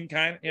its name,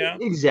 kind of. Yeah.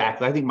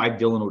 Exactly. I think Mike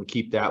Dillon would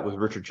keep that with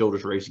Richard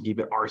Childress Racing, keep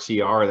it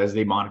RCR, as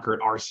they moniker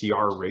it,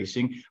 RCR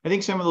Racing. I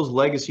think some of those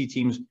legacy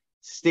teams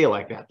stay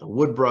like that. The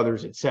Wood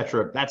Brothers,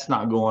 etc. That's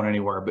not going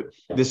anywhere. But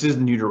this is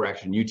the new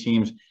direction. New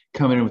teams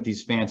coming in with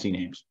these fancy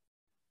names.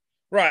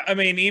 Right. I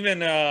mean, even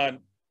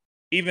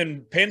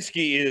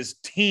Penske is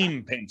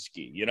Team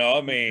Penske. You know,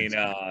 I mean,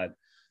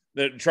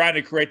 they're trying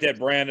to create that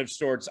brand of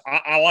sorts.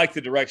 I like the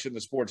direction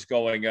the sport's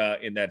going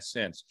in that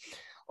sense.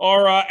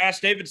 Our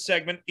Ask David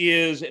segment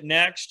is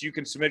next. You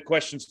can submit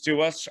questions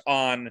to us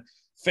on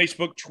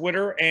Facebook,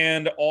 Twitter,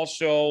 and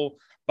also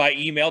by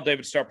email,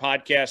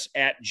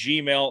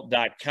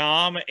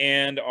 davidstarpodcast@gmail.com.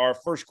 And our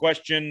first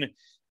question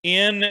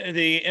in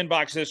the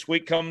inbox this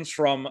week comes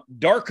from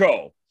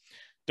Darko.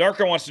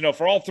 Darko wants to know,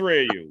 for all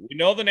three of you, we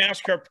know the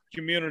NASCAR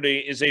community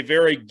is a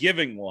very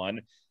giving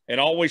one and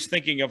always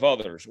thinking of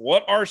others.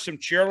 What are some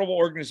charitable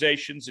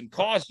organizations and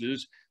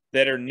causes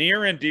that are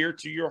near and dear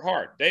to your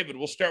heart? David,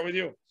 we'll start with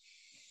you.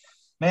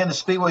 Man, the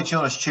Speedway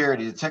Children's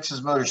Charity, the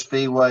Texas Motor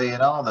Speedway,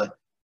 and all the,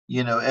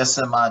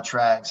 SMI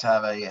tracks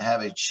have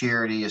a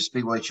charity, a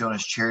Speedway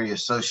Children's Charity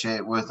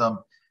associated with them.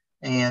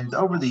 And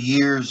over the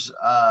years,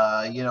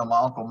 my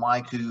Uncle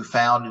Mike, who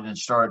founded and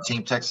started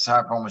Team Texas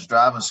High Performance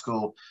Driving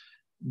School,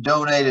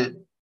 donated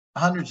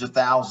hundreds of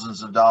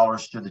thousands of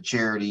dollars to the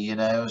charity,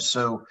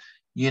 So,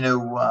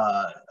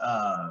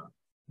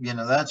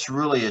 that's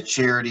really a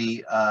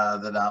charity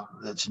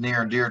that's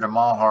near and dear to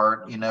my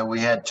heart. We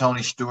had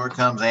Tony Stewart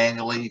comes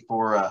annually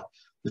for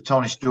the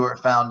Tony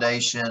Stewart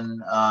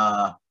Foundation.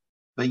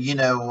 But,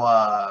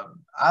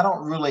 I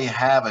don't really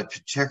have a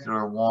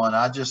particular one.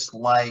 I just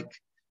like,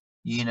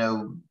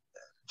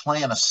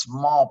 playing a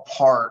small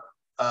part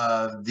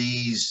of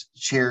these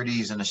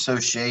charities and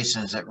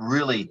associations that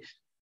really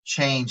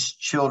change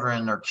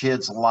children or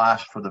kids'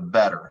 lives for the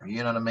better.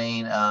 You know what I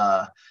mean?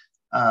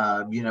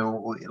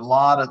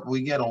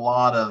 We get a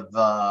lot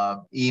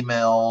of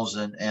emails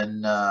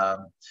and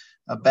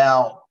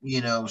about,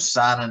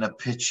 signing a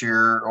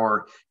picture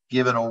or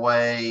giving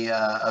away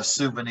a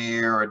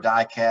souvenir or a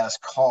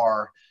die-cast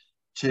car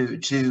to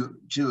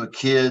a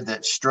kid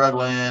that's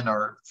struggling,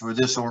 or for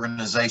this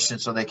organization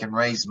so they can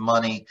raise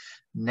money.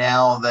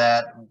 Now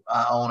that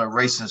I own a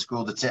racing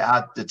school,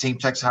 the Team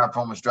Texas High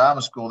Performance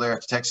Driving School there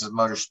at the Texas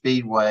Motor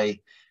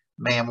Speedway,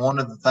 man, one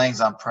of the things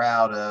I'm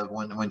proud of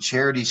when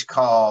charities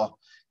call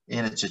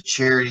and it's a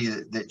charity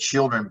that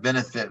children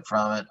benefit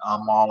from it,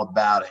 I'm all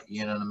about it.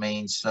 You know what I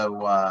mean?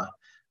 So,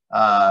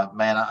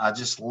 man, I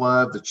just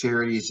love the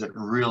charities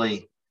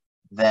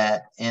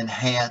that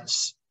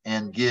enhance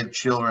and give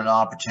children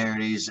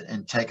opportunities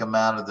and take them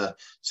out of the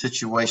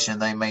situation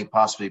they may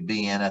possibly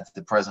be in at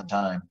the present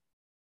time.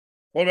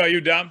 What about you,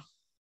 Dom?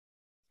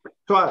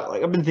 So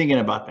I've been thinking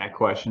about that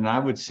question. I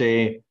would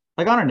say,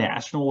 like, on a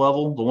national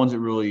level, the ones that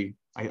really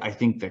I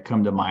think that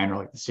come to mind are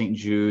like the St.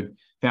 Jude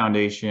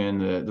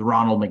Foundation, the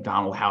Ronald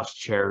McDonald House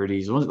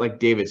Charities, the ones like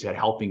David said,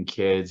 helping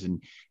kids,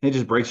 and it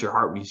just breaks your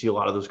heart when you see a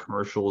lot of those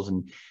commercials.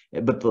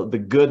 But the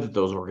good that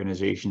those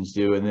organizations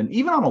do, and then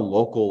even on a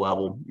local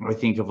level, I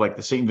think of like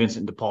the St.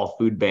 Vincent de Paul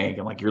Food Bank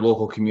and like your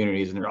local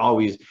communities, and they're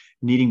always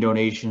needing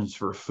donations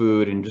for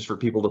food and just for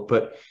people to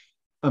put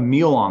a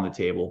meal on the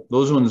table.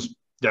 Those ones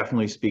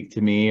definitely speak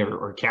to me,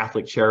 or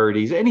Catholic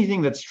charities,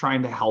 anything that's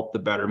trying to help the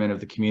betterment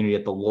of the community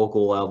at the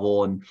local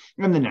level and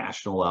the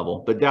national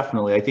level. But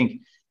definitely, I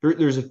think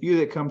there's a few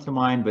that come to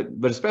mind,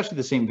 but especially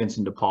the St.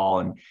 Vincent de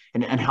Paul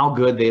and how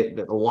good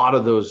that a lot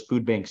of those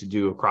food banks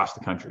do across the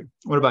country.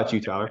 What about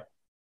you, Tyler?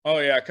 Oh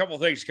yeah, a couple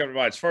of things come to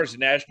mind. As far as the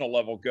national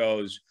level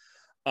goes,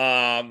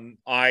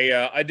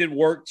 I did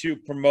work to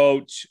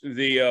promote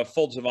the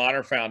Folds of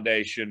Honor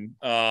Foundation,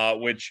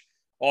 which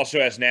also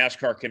has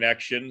NASCAR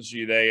connections.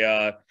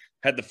 They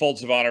had the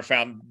Folds of Honor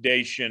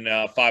Foundation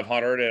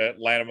 500 at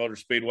Atlanta Motor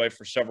Speedway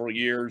for several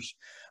years.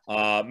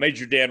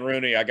 Major Dan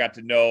Rooney, I got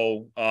to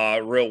know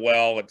real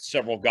well at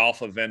several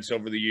golf events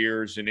over the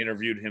years and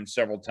interviewed him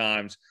several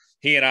times.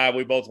 He and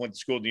we both went to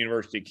school at the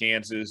University of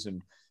Kansas,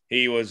 and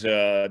he was,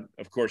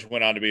 of course,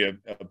 went on to be a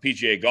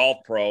PGA golf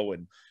pro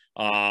and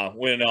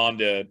went on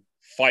to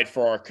fight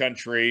for our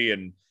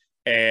country.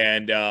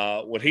 And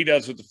what he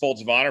does with the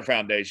Folds of Honor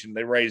Foundation,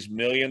 they raise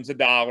millions of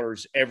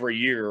dollars every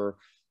year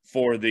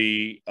for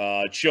the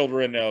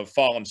children of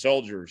fallen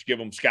soldiers, give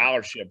them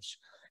scholarships.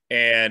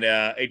 And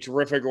a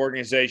terrific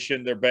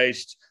organization. They're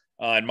based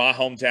in my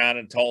hometown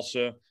in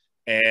Tulsa,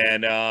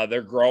 and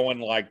they're growing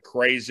like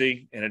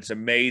crazy. And it's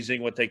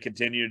amazing what they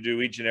continue to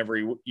do each and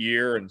every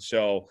year. And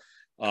so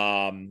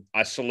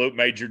I salute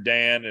Major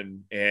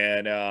Dan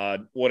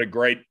and what a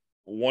great,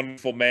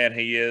 wonderful man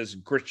he is,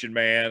 and Christian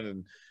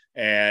man.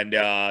 And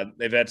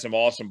they've had some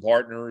awesome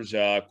partners.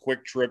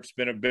 Quick Trip's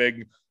been a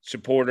big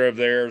supporter of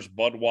theirs,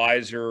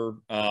 Budweiser,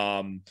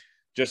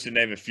 just to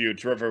name a few.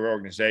 Terrific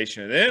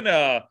organization. And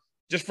then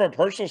just from a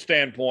personal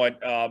standpoint,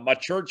 my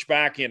church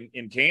back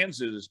in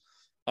Kansas,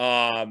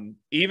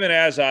 even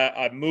as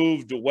I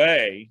moved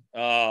away,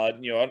 I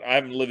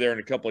haven't lived there in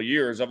a couple of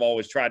years. I've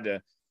always tried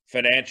to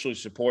financially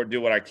support,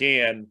 do what I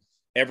can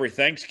every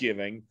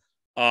Thanksgiving.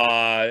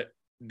 They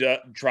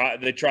try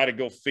to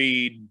go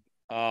feed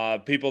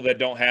people that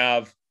don't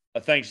have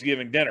a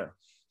Thanksgiving dinner,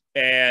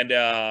 and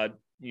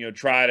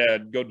try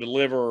to go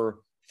deliver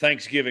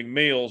Thanksgiving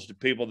meals to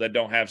people that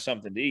don't have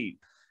something to eat.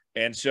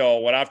 And so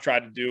what I've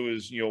tried to do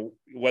is,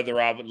 whether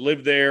I would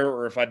live there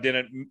or if I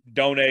didn't,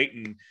 donate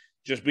and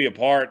just be a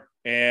part,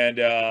 and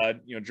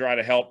try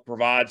to help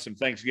provide some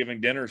Thanksgiving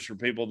dinners for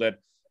people that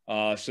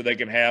so they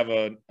can have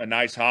a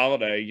nice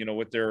holiday,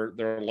 with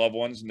their loved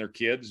ones and their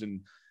kids,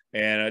 and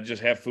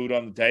just have food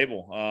on the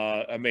table.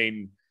 I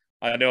mean,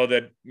 I know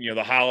that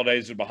the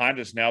holidays are behind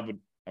us now, but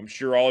I'm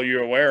sure all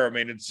you're aware. I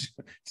mean, it's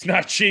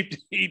not cheap to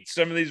eat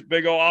some of these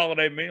big old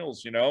holiday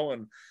meals,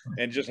 and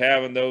just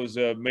having those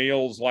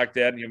meals like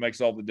that,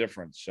 makes all the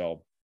difference.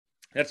 So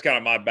that's kind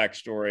of my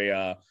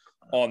backstory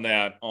on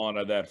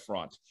that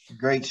front.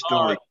 Great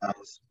story,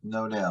 guys.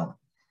 No doubt.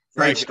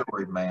 Great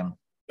story, man.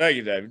 Thank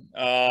you, David.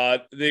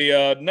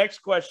 The next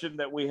question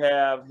that we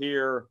have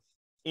here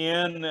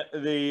in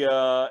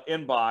the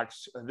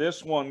inbox,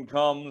 this one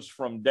comes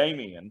from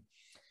Damien,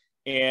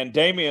 and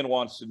Damien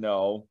wants to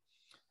know,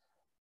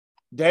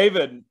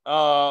 David,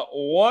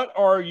 what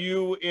are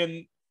you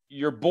and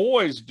your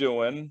boys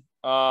doing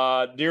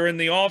during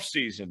the off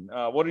season?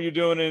 What are you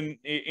doing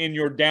in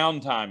your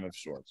downtime of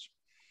sorts?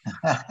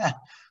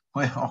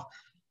 Well,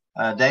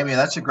 Damien,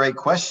 that's a great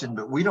question,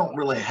 but we don't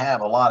really have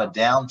a lot of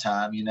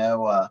downtime.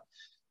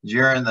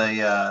 During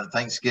the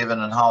Thanksgiving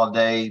and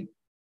holiday,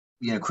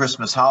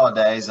 Christmas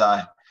holidays,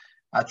 I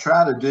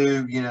try to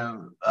do,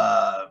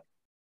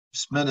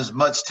 spend as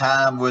much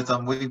time with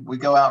them. We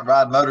go out and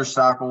ride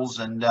motorcycles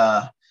and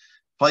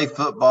play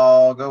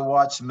football, go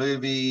watch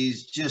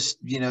movies, just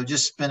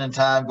spending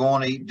time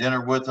going to eat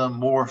dinner with them,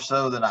 more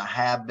so than I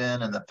have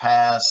been in the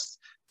past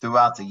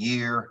throughout the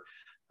year.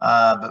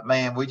 But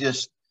man, we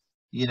just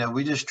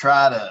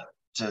try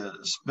to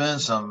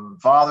spend some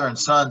father and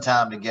son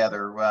time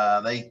together.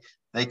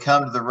 They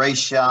come to the race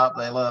shop.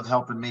 They love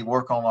helping me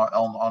work on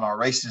our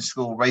racing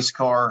school race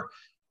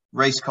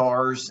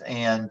cars,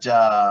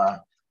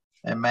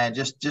 and man,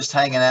 just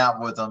hanging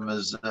out with them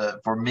is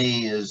for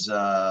me is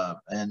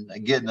and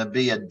getting to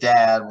be a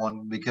dad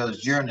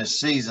because during the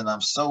season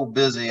I'm so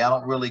busy, I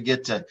don't really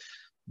get to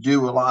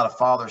do a lot of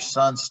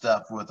father-son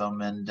stuff with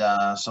them, and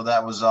so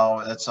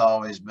that's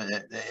always been,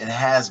 it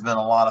has been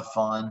a lot of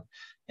fun,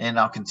 and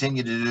I'll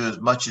continue to do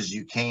as much as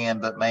you can.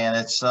 But man,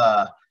 it's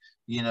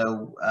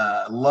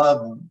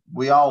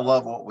we all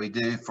love what we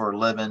do for a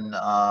living. Being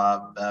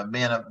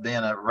a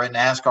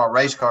NASCAR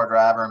race car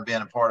driver and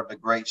being a part of a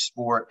great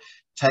sport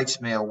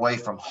takes me away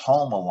from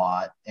home a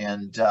lot,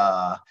 and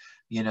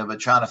but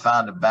trying to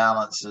find a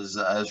balance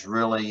is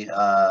really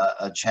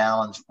a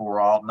challenge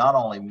for not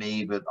only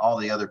me but all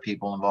the other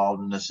people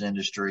involved in this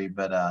industry.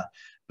 But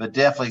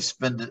definitely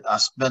I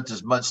spent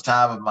as much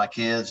time with my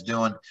kids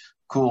doing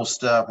cool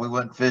stuff. We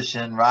went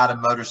fishing,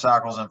 riding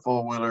motorcycles and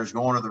four-wheelers,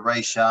 going to the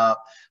race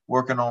shop,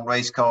 working on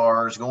race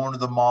cars, going to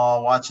the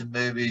mall, watching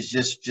movies,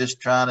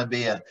 just trying to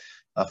be a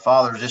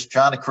father, just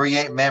trying to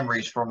create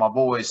memories for my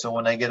boys, so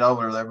when they get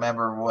older, they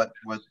remember what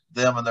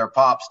them and their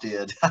pops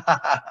did.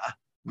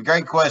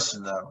 Great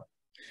question, though.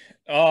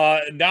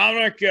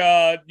 Dominic,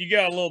 you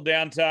got a little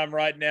downtime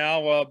right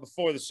now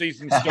before the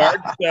season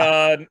starts,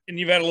 and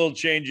you've had a little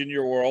change in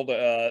your world,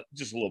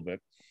 just a little bit.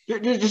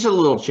 Just a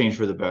little change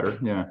for the better,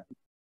 yeah.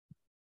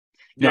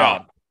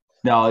 Yeah.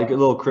 No, like a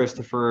little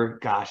Christopher,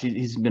 gosh,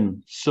 he's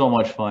been so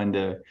much fun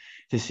to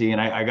see. And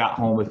I got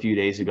home a few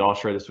days ago. I'll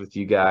share this with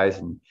you guys,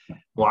 and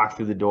walked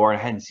through the door. I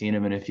hadn't seen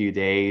him in a few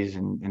days.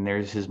 And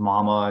there's his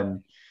mama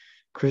and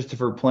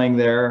Christopher playing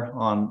there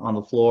on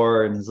the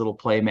floor, and his little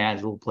play mat,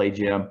 his little play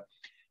gym.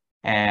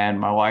 And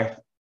my wife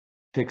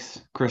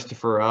picks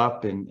Christopher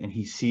up, and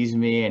he sees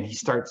me, and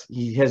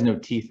he has no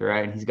teeth,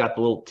 right? And he's got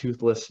the little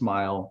toothless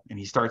smile, and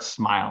he starts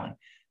smiling,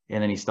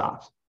 and then he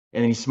stops,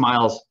 and then he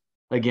smiles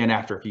again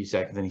after a few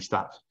seconds, and he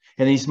stops,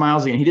 and then he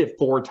smiles again. He did it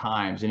 4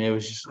 times, and it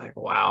was just like,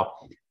 wow,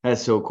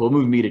 that's so cool. It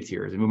moved me to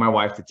tears. It moved my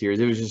wife to tears.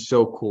 It was just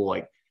so cool,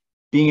 like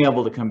being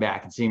able to come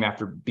back and see him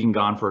after being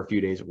gone for a few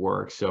days of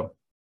work. So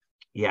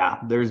yeah,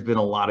 there's been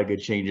a lot of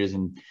good changes,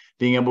 and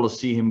being able to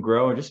see him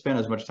grow and just spend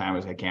as much time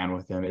as I can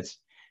with him.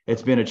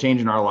 It's been a change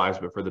in our lives,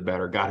 but for the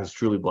better. God has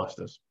truly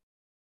blessed us.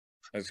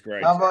 That's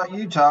great. How about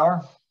you,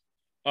 Tyler?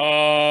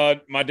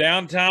 My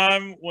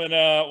downtime, when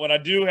I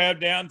do have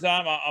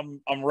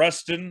downtime, I'm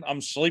resting, I'm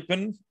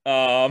sleeping,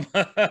 trying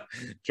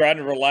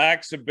to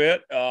relax a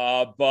bit.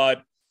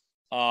 But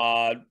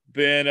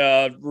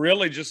Been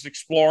really just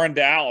exploring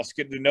Dallas,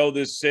 getting to know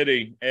this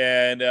city,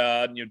 and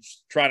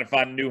just trying to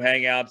find new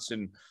hangouts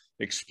and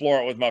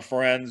explore it with my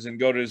friends, and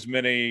go to as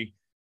many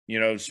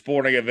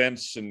sporting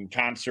events and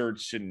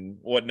concerts and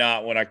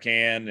whatnot when I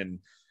can.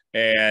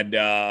 And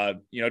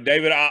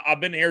David, I've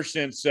been here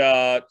since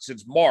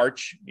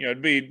March.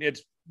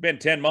 It's been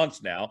 10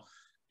 months now,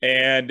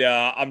 and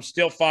I'm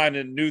still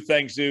finding new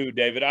things to do,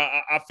 David.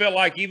 I feel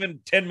like even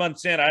 10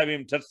 months in, I haven't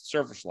even touched the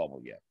surface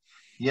level yet.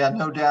 Yeah,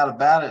 no doubt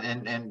about it.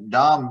 And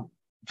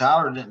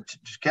Tyler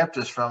kept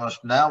us from us.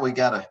 Now we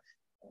got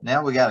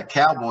a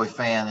Cowboy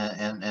fan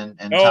and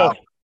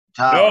Tyler.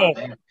 No.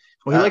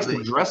 Well, he likes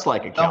to dress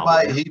like a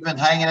cowboy. He's been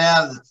hanging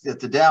out at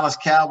the Dallas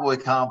Cowboy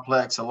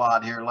complex a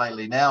lot here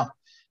lately. Now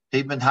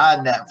he's been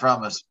hiding that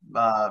from us.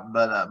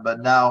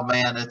 But now,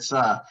 man, it's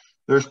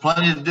there's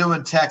plenty to do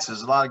in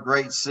Texas. A lot of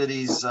great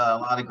cities, a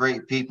lot of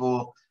great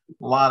people,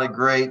 a lot of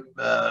great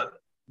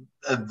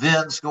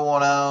events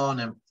going on,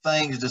 and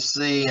things to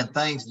see and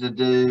things to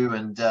do.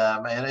 And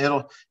man,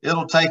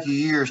 it'll take you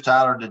years,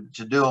 Tyler,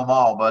 to do them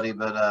all, buddy.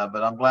 But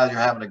I'm glad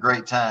you're having a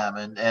great time.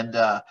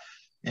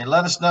 And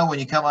let us know when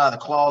you come out of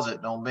the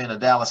closet on being a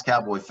Dallas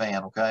Cowboy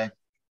fan, okay?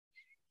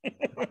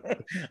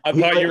 I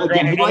thought you were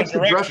going. He likes to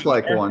dress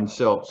like one,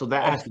 so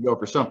that has to go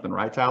for something,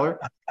 right, Tyler?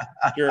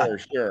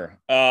 Sure.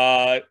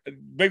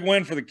 Big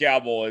win for the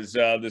Cowboys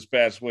this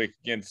past week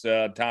against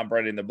Tom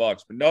Brady and the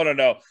Bucs. But no,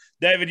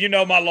 David,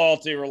 my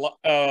loyalty,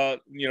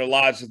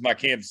 lies with my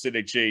Kansas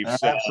City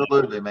Chiefs.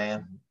 Absolutely,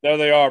 man. There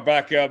they are,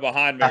 back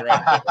behind me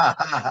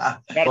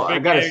right there. Well, I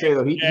got to say,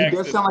 though, he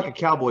does sound like a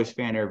Cowboys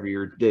fan every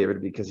year,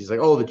 David, because he's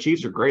like, oh, the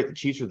Chiefs are great. The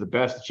Chiefs are the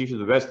best. The Chiefs are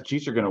the best. The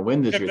Chiefs are going to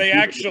win this year. If they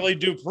actually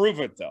do prove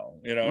it, though.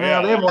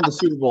 Well, they've won the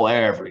Super Bowl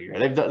every year.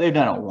 They've done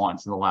it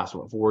once in the last,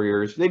 4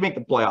 years. They make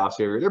the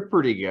playoffs every year. They're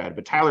pretty good,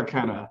 but Tyler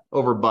kind of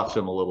overbuffs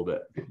them a little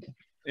bit.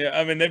 Yeah,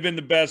 I mean, they've been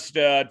the best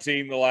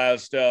team the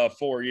last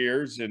 4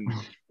 years, and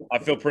I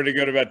feel pretty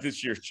good about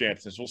this year's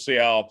chances. We'll see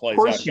how it plays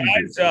out.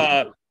 Guys,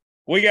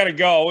 we got to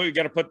go. We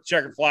got to put the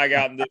checkered flag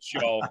out in this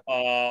show.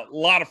 A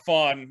lot of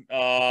fun,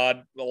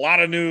 a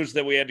lot of news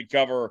that we had to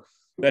cover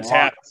that's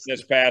happened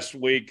this past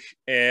week,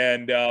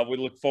 and we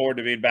look forward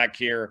to being back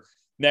here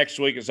next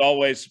week. As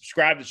always,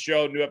 subscribe to the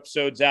show. New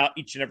episodes out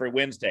each and every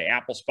Wednesday.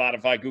 Apple,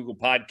 Spotify, Google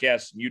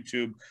Podcasts, and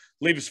YouTube.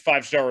 Leave us a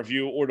 5-star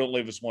review, or don't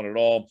leave us one at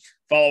all.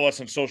 Follow us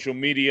on social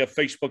media,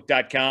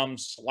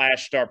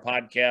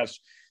 facebook.com/starpodcast,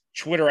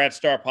 Twitter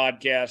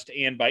 @starpodcast,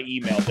 and by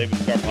email,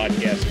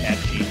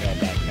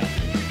 davidstarpodcast@gmail.com.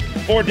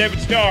 For David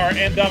Starr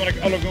and Dominic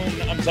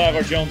Aragon, I'm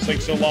Tyler Jones.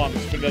 Thanks so long.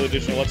 It's been another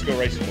edition of Let's Go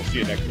Racing. We'll see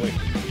you next week.